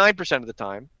 99% of the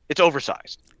time, it's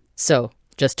oversized. So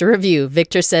just to review,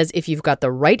 Victor says if you've got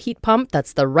the right heat pump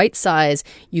that's the right size,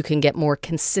 you can get more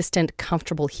consistent,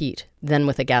 comfortable heat than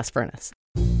with a gas furnace.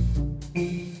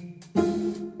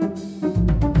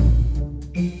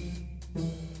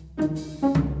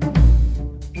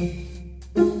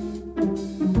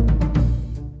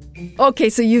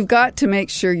 Okay, so you've got to make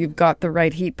sure you've got the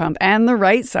right heat pump and the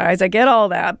right size. I get all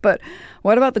that, but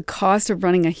what about the cost of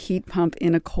running a heat pump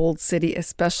in a cold city,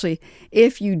 especially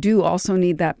if you do also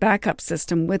need that backup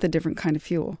system with a different kind of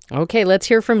fuel? Okay, let's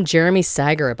hear from Jeremy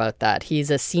Sager about that. He's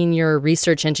a senior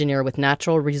research engineer with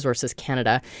Natural Resources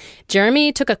Canada.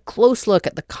 Jeremy took a close look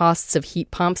at the costs of heat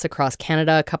pumps across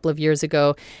Canada a couple of years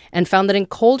ago and found that in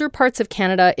colder parts of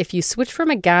Canada, if you switch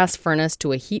from a gas furnace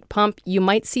to a heat pump, you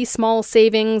might see small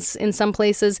savings in some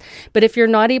places. But if you're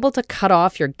not able to cut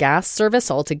off your gas service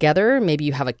altogether, maybe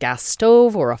you have a gas stove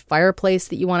or a fireplace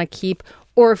that you want to keep,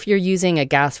 or if you're using a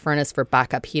gas furnace for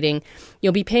backup heating,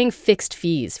 you'll be paying fixed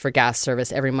fees for gas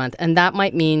service every month. And that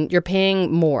might mean you're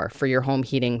paying more for your home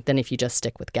heating than if you just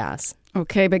stick with gas.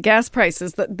 Okay, but gas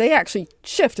prices, they actually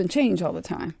shift and change all the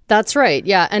time. That's right,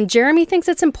 yeah. And Jeremy thinks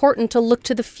it's important to look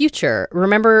to the future.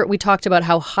 Remember, we talked about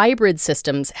how hybrid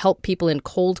systems help people in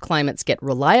cold climates get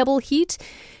reliable heat.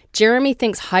 Jeremy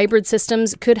thinks hybrid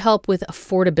systems could help with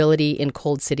affordability in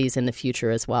cold cities in the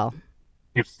future as well.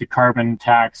 If the carbon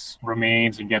tax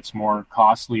remains and gets more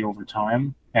costly over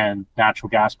time and natural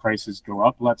gas prices go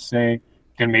up, let's say,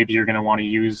 then maybe you're going to want to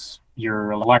use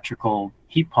your electrical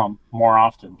heat pump more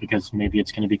often because maybe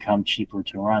it's going to become cheaper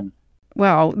to run.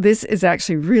 Wow, this is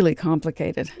actually really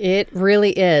complicated. It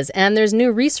really is. And there's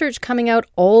new research coming out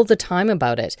all the time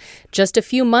about it. Just a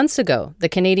few months ago, the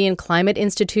Canadian Climate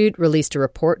Institute released a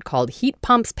report called Heat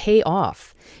Pumps Pay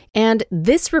Off. And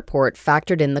this report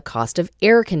factored in the cost of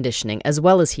air conditioning as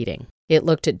well as heating. It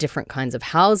looked at different kinds of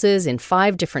houses in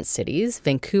 5 different cities: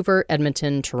 Vancouver,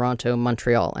 Edmonton, Toronto,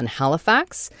 Montreal, and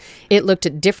Halifax. It looked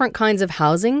at different kinds of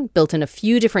housing built in a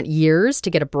few different years to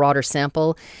get a broader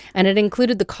sample. And it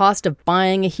included the cost of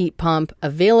buying a heat pump,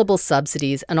 available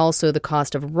subsidies, and also the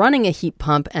cost of running a heat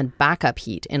pump and backup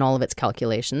heat in all of its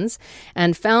calculations,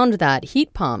 and found that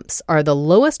heat pumps are the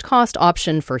lowest cost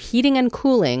option for heating and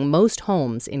cooling most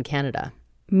homes in Canada.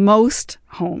 Most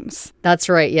homes. That's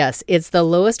right, yes. It's the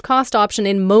lowest cost option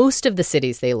in most of the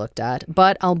cities they looked at,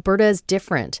 but Alberta is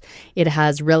different. It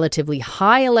has relatively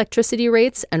high electricity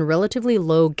rates and relatively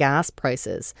low gas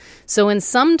prices. So in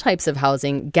some types of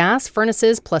housing, gas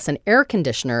furnaces plus an air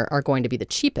conditioner are going to be the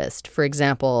cheapest. For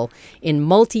example, in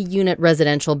multi-unit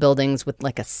residential buildings with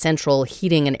like a central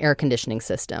heating and air conditioning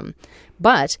system.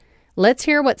 But let's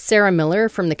hear what Sarah Miller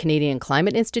from the Canadian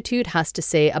Climate Institute has to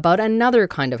say about another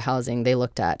kind of housing they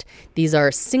looked at. These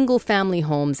are single-family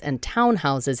homes and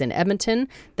townhouses in Edmonton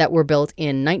that were built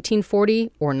in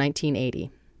 1940 or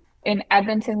 1980. In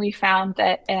Edmonton, we found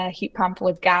that a heat pump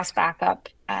with gas backup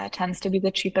tends to be the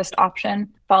cheapest option,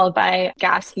 followed by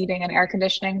gas heating and air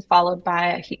conditioning, followed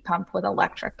by a heat pump with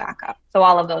electric backup. So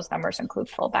all of those numbers include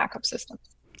full backup systems.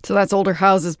 So that's older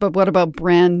houses, but what about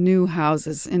brand new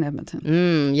houses in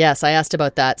Edmonton? Yes, I asked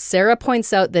about that. Sarah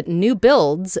points out that new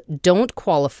builds don't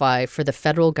qualify for the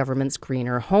federal government's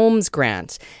Greener Homes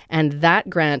grant, and that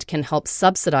grant can help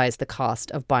subsidize the cost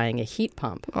of buying a heat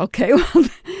pump. Okay, well,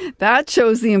 that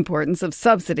shows the importance of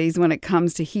subsidies when it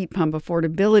comes to heat pump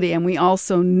affordability, and we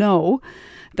also know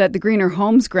that the Greener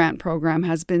Homes Grant program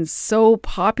has been so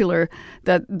popular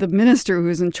that the minister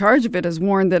who's in charge of it has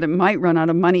warned that it might run out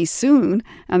of money soon,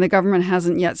 and the government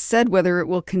hasn't yet said whether it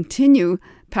will continue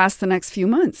past the next few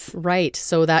months. Right,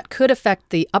 so that could affect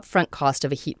the upfront cost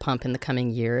of a heat pump in the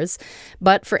coming years.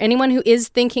 But for anyone who is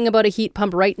thinking about a heat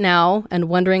pump right now and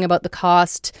wondering about the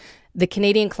cost, the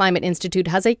Canadian Climate Institute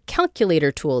has a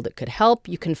calculator tool that could help.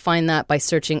 You can find that by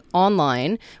searching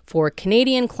online for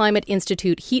Canadian Climate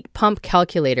Institute Heat Pump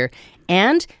Calculator.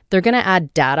 And they're going to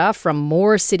add data from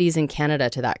more cities in Canada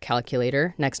to that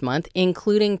calculator next month,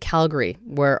 including Calgary,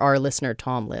 where our listener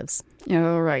Tom lives.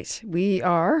 All right. We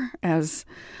are, as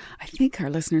I think our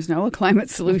listeners know, a climate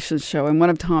solutions show. And one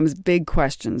of Tom's big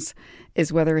questions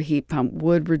is whether a heat pump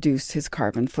would reduce his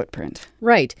carbon footprint.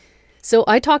 Right. So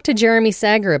I talked to Jeremy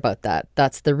Sager about that.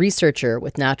 That's the researcher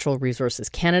with Natural Resources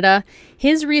Canada.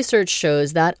 His research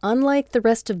shows that unlike the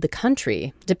rest of the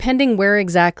country, depending where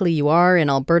exactly you are in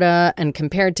Alberta and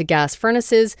compared to gas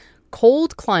furnaces,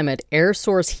 cold climate air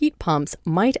source heat pumps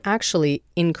might actually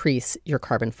increase your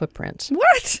carbon footprint.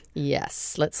 What?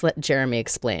 Yes. Let's let Jeremy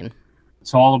explain.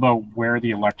 It's all about where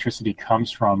the electricity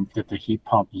comes from that the heat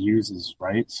pump uses,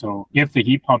 right? So if the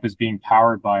heat pump is being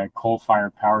powered by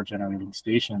coal-fired power generating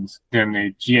stations, then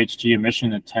the GHG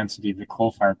emission intensity of the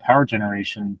coal-fired power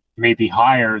generation may be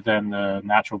higher than the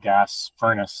natural gas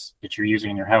furnace that you're using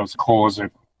in your house. Coal is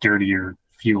a dirtier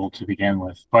fuel to begin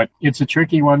with. But it's a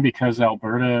tricky one because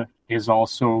Alberta is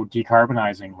also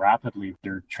decarbonizing rapidly.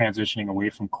 They're transitioning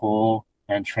away from coal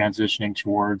and transitioning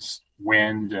towards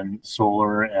wind and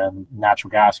solar and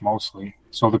natural gas mostly.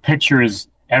 So the picture is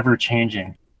ever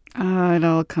changing. It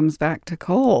all comes back to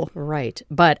coal. Right.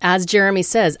 But as Jeremy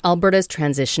says, Alberta's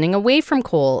transitioning away from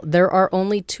coal. There are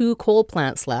only 2 coal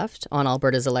plants left on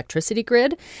Alberta's electricity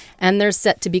grid, and they're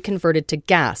set to be converted to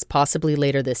gas, possibly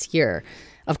later this year.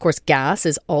 Of course, gas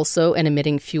is also an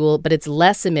emitting fuel, but it's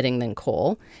less emitting than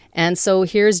coal. And so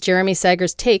here's Jeremy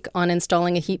Sager's take on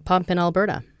installing a heat pump in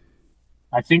Alberta.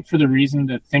 I think for the reason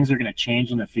that things are going to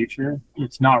change in the future,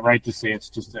 it's not right to say it's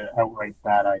just an outright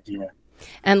bad idea.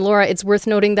 And Laura, it's worth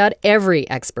noting that every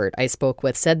expert I spoke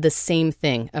with said the same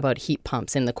thing about heat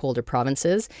pumps in the colder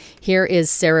provinces. Here is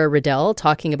Sarah Riddell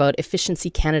talking about Efficiency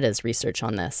Canada's research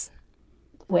on this.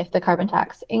 With the carbon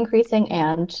tax increasing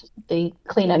and the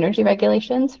clean energy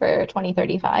regulations for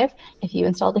 2035, if you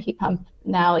install the heat pump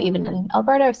now, even in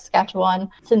Alberta or Saskatchewan,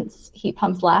 since heat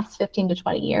pumps last 15 to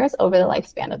 20 years over the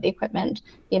lifespan of the equipment,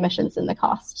 the emissions and the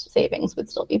cost savings would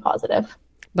still be positive.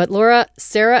 But Laura,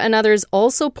 Sarah and others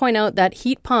also point out that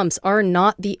heat pumps are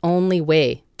not the only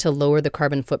way to lower the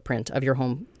carbon footprint of your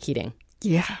home heating.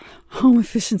 Yeah, home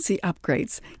efficiency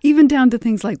upgrades, even down to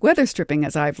things like weather stripping,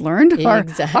 as I've learned,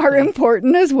 are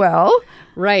important as well.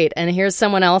 Right, and here's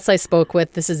someone else I spoke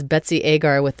with. This is Betsy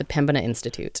Agar with the Pembina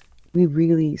Institute. We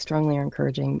really strongly are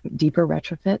encouraging deeper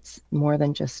retrofits, more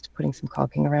than just putting some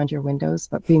caulking around your windows,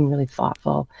 but being really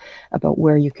thoughtful about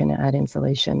where you can add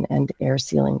insulation, and air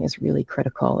sealing is really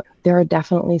critical. There are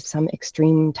definitely some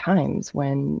extreme times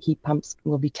when heat pumps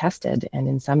will be tested, and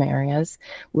in some areas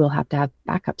we'll have to have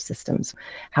backup systems.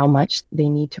 How much they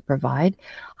need to provide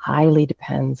highly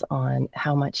depends on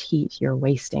how much heat you're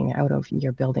wasting out of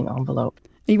your building envelope.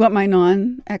 You want my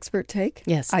non-expert take?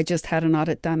 Yes. I just had an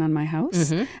audit done on my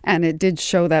house, and it did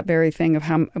show that very thing of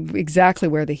how exactly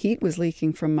where the heat was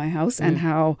leaking from my house and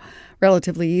how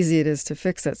relatively easy it is to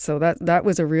fix it. So that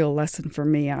was a real lesson for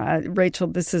me. Rachel,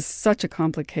 this is such a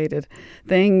complicated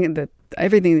thing that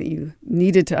everything that you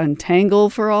needed to untangle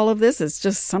for all of this is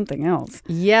just something else.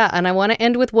 Yeah, and I want to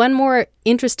end with one more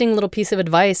interesting little piece of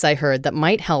advice I heard that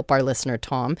might help our listener,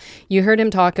 Tom. You heard him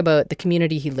talk about the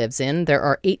community he lives in. There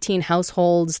are 18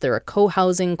 households. They're a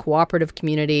co-housing cooperative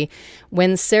community.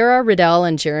 When Sarah Riddell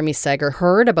and Jeremy Seger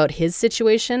heard about his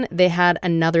situation, they had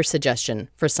another suggestion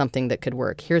for something that could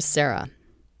work. Here's Sarah.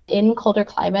 In colder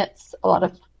climates, a lot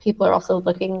of people are also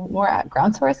looking more at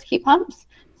ground source heat pumps,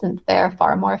 since they're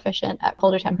far more efficient at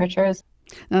colder temperatures.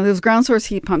 Now, those ground source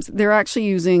heat pumps, they're actually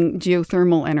using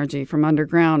geothermal energy from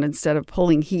underground instead of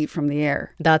pulling heat from the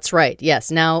air. That's right, yes.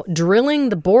 Now, drilling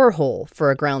the borehole for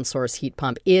a ground source heat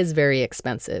pump is very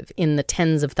expensive, in the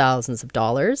tens of thousands of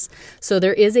dollars. So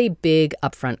there is a big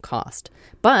upfront cost.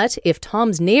 But if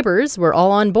Tom's neighbors were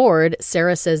all on board,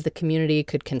 Sarah says the community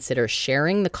could consider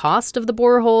sharing the cost of the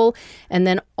borehole, and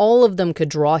then all of them could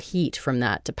draw heat from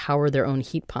that to power their own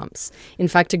heat pumps. In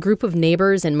fact, a group of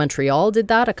neighbors in Montreal did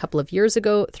that a couple of years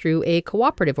ago through a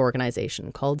cooperative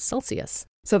organization called Celsius.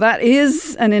 So that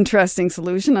is an interesting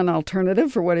solution, an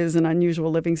alternative for what is an unusual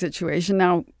living situation.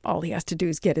 Now, all he has to do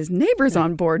is get his neighbors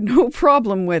on board. No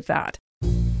problem with that.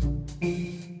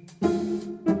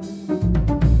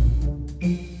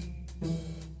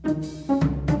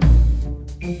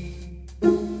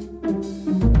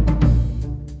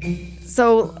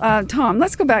 So, Tom,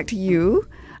 let's go back to you.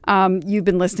 You've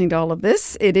been listening to all of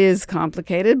this. It is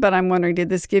complicated, but I'm wondering, did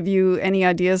this give you any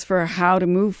ideas for how to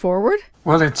move forward?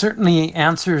 Well, it certainly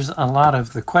answers a lot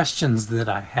of the questions that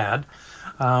I had.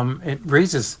 It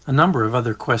raises a number of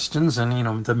other questions,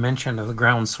 and, the mention of the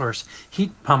ground source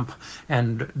heat pump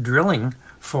and drilling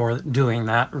for doing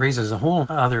that raises a whole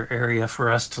other area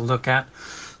for us to look at.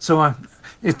 So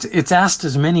it's asked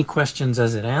as many questions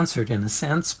as it answered, in a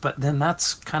sense, but then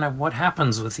that's kind of what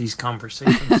happens with these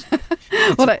conversations.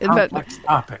 It's a complex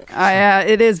topic. So.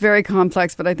 It is very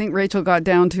complex, but I think Rachel got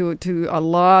down to a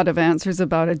lot of answers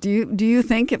about it. Do you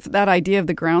think if that idea of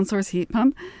the ground source heat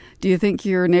pump, do you think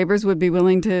your neighbors would be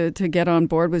willing to get on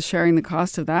board with sharing the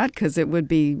cost of that? Because it would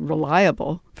be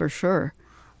reliable for sure.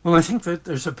 Well, I think that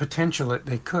there's a potential that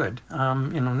they could.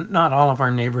 Not all of our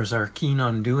neighbors are keen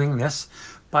on doing this,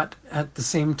 but at the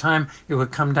same time, it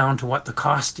would come down to what the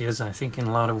cost is, I think, in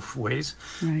a lot of ways.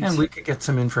 Right. And we could get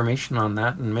some information on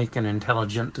that and make an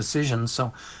intelligent decision.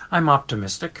 So I'm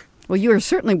optimistic. Well, you are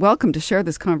certainly welcome to share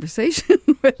this conversation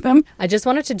with them. I just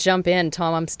wanted to jump in,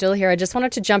 Tom, I'm still here. I just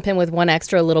wanted to jump in with one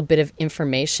extra little bit of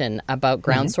information about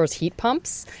ground source heat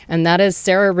pumps. And that is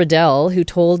Sarah Riddell, who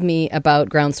told me about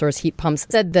ground source heat pumps,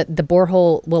 said that the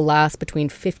borehole will last between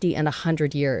 50 and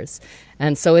 100 years.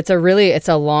 And so it's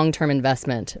a long-term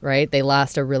investment, right? They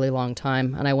last a really long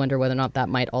time. And I wonder whether or not that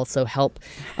might also help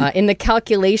in the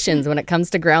calculations when it comes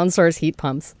to ground source heat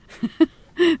pumps.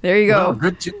 There you go.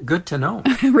 Well, good to know.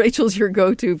 Rachel's your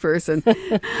go-to person.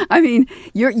 I mean,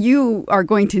 you are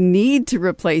going to need to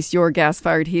replace your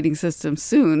gas-fired heating system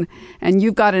soon, and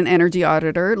you've got an energy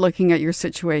auditor looking at your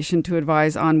situation to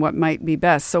advise on what might be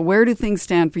best. So where do things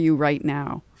stand for you right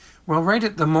now? Well, right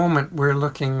at the moment, we're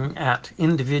looking at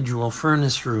individual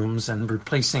furnace rooms and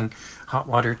replacing hot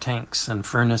water tanks and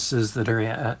furnaces that are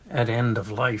at end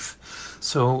of life.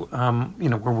 So,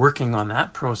 we're working on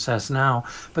that process now.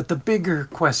 But the bigger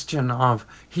question of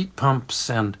heat pumps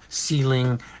and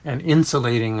sealing and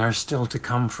insulating are still to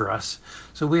come for us.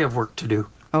 So we have work to do.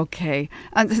 Okay.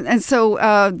 And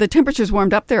so the temperature's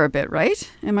warmed up there a bit,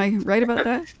 right? Am I right about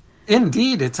that?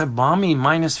 Indeed, it's a balmy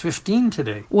 -15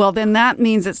 today. Well, then that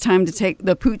means it's time to take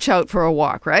the pooch out for a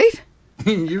walk, right?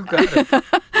 You got it.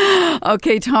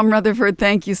 Okay, Tom Rutherford,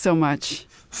 thank you so much.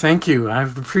 Thank you.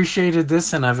 I've appreciated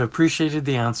this, and I've appreciated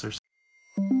the answers.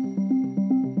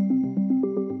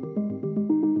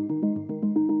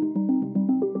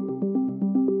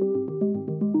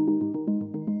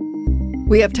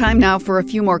 We have time now for a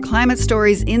few more climate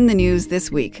stories in the news this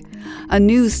week. A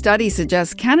new study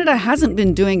suggests Canada hasn't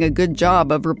been doing a good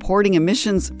job of reporting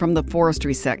emissions from the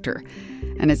forestry sector.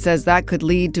 And it says that could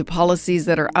lead to policies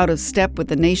that are out of step with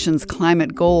the nation's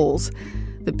climate goals.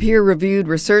 The peer-reviewed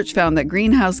research found that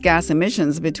greenhouse gas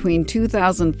emissions between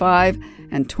 2005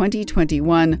 and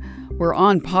 2021 were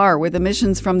on par with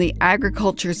emissions from the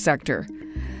agriculture sector.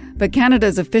 But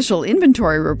Canada's official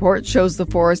inventory report shows the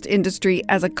forest industry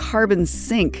as a carbon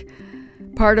sink.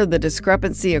 Part of the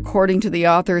discrepancy, according to the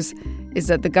authors, is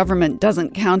that the government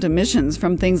doesn't count emissions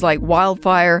from things like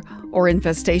wildfire or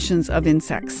infestations of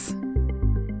insects.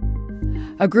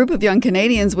 A group of young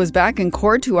Canadians was back in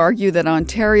court to argue that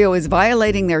Ontario is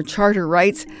violating their charter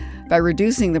rights by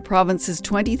reducing the province's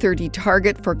 2030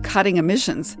 target for cutting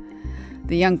emissions.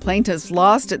 The young plaintiffs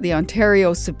lost at the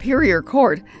Ontario Superior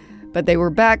Court, but they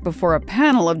were back before a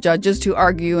panel of judges to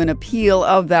argue an appeal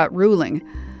of that ruling.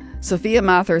 Sophia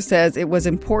Mather says it was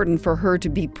important for her to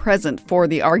be present for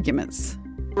the arguments.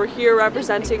 We're here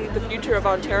representing the future of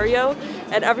Ontario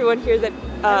and everyone here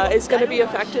that is going to be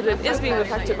affected and is being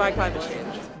affected by climate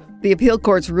change. The appeal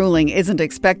court's ruling isn't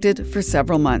expected for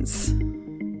several months.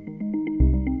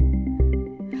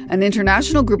 An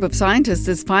international group of scientists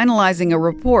is finalizing a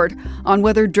report on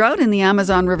whether drought in the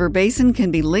Amazon River basin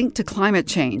can be linked to climate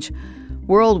change.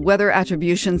 World Weather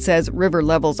Attribution says river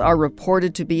levels are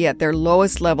reported to be at their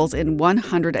lowest levels in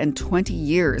 120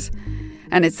 years.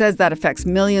 And it says that affects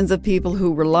millions of people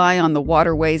who rely on the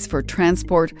waterways for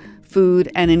transport,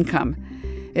 food, and income.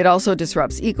 It also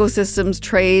disrupts ecosystems,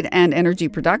 trade, and energy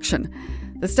production.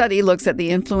 The study looks at the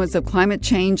influence of climate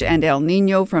change and El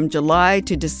Niño from July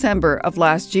to December of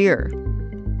last year.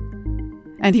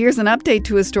 And here's an update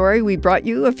to a story we brought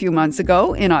you a few months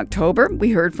ago. In October,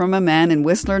 we heard from a man in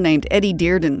Whistler named Eddie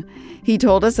Dearden. He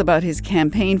told us about his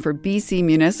campaign for BC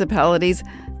municipalities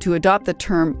to adopt the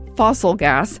term fossil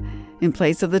gas in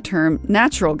place of the term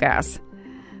natural gas.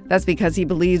 That's because he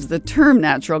believes the term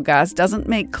natural gas doesn't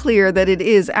make clear that it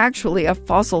is actually a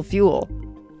fossil fuel.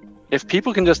 If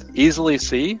people can just easily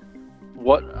see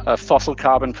what a fossil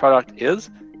carbon product is,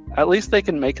 at least they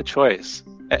can make a choice.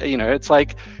 You know, it's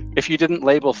like if you didn't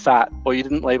label fat or you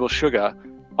didn't label sugar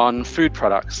on food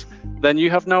products, then you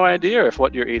have no idea if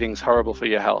what you're eating is horrible for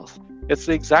your health. It's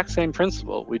the exact same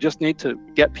principle. We just need to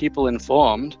get people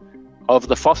informed of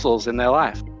the fossils in their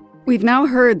life. We've now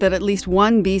heard that at least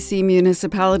one BC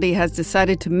municipality has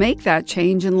decided to make that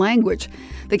change in language.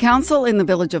 The council in the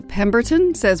village of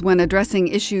Pemberton says when addressing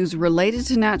issues related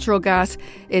to natural gas,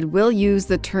 it will use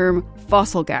the term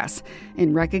fossil gas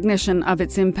in recognition of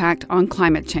its impact on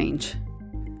climate change.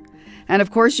 And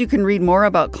of course, you can read more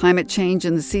about climate change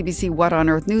in the CBC What on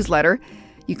Earth newsletter.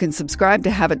 You can subscribe to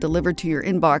have it delivered to your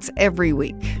inbox every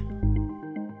week.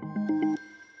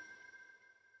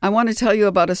 I want to tell you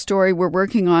about a story we're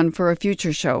working on for a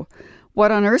future show. What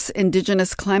on Earth's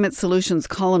Indigenous Climate Solutions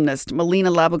columnist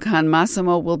Melina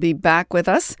Labucan-Massimo will be back with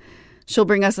us. She'll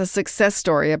bring us a success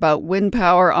story about wind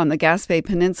power on the Gaspé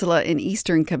Peninsula in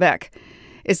eastern Quebec.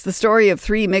 It's the story of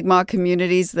 3 Mi'kmaq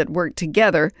communities that worked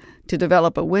together to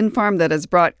develop a wind farm that has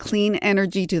brought clean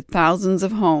energy to thousands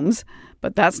of homes.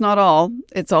 But that's not all.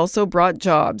 It's also brought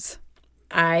jobs.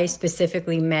 I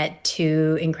specifically met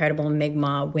 2 incredible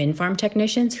Mi'kmaq wind farm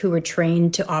technicians who were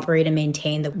trained to operate and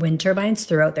maintain the wind turbines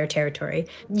throughout their territory.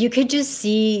 You could just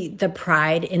see the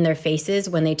pride in their faces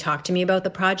when they talked to me about the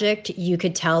project. You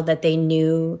could tell that they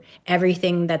knew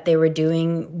everything that they were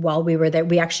doing while we were there.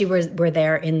 We actually were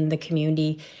there in the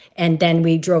community, and then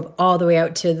we drove all the way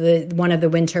out to one of the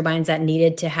wind turbines that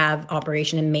needed to have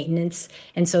operation and maintenance.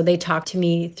 And so they talked to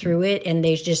me through it, and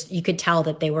you could tell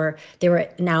that they were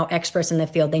now experts in the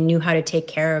field. They knew how to take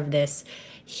care of this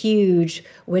huge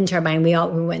wind turbine. We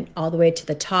went all the way to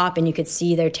the top, and you could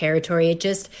see their territory. It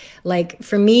just, like,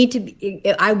 for me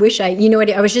I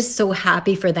was just so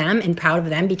happy for them and proud of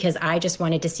them, because I just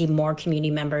wanted to see more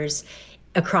community members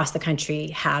across the country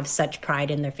have such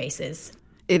pride in their faces.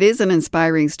 It is an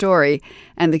inspiring story,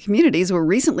 and the communities were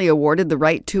recently awarded the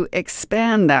right to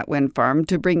expand that wind farm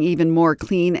to bring even more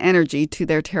clean energy to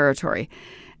their territory.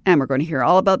 And we're going to hear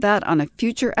all about that on a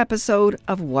future episode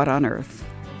of What on Earth.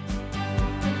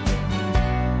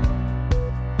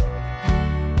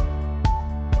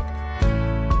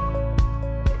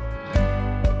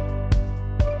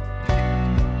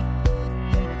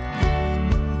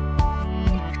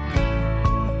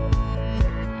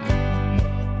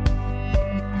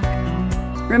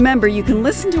 Remember, you can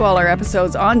listen to all our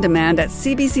episodes on demand at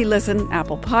CBC Listen,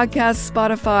 Apple Podcasts,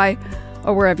 Spotify,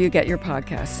 or wherever you get your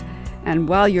podcasts. And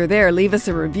while you're there, leave us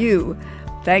a review.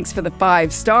 Thanks for the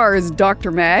 5 stars,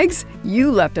 Dr. Mags.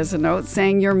 You left us a note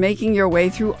saying you're making your way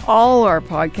through all our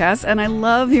podcasts, and I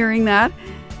love hearing that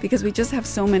because we just have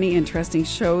so many interesting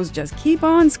shows. Just keep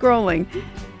on scrolling.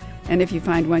 And if you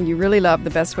find one you really love,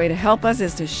 the best way to help us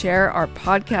is to share our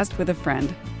podcast with a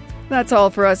friend. That's all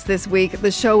for us this week.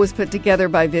 The show was put together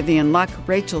by Vivian Luck,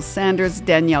 Rachel Sanders,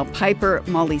 Danielle Piper,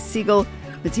 Molly Siegel,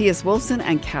 Matthias Wolfson,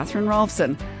 and Catherine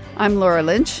Rolfson. I'm Laura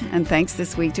Lynch, and thanks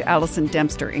this week to Alison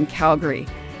Dempster in Calgary.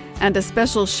 And a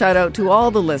special shout out to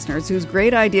all the listeners whose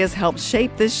great ideas helped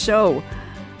shape this show.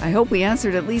 I hope we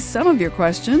answered at least some of your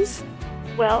questions.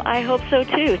 Well, I hope so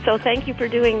too. So thank you for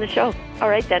doing the show. All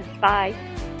right then. Bye.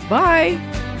 Bye.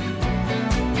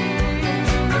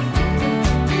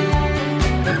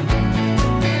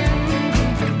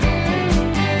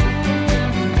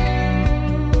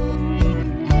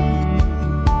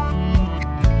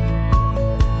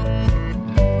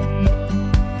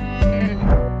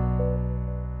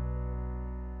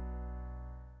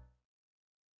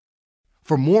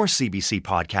 For more CBC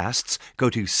podcasts, go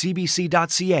to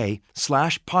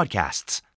cbc.ca/podcasts.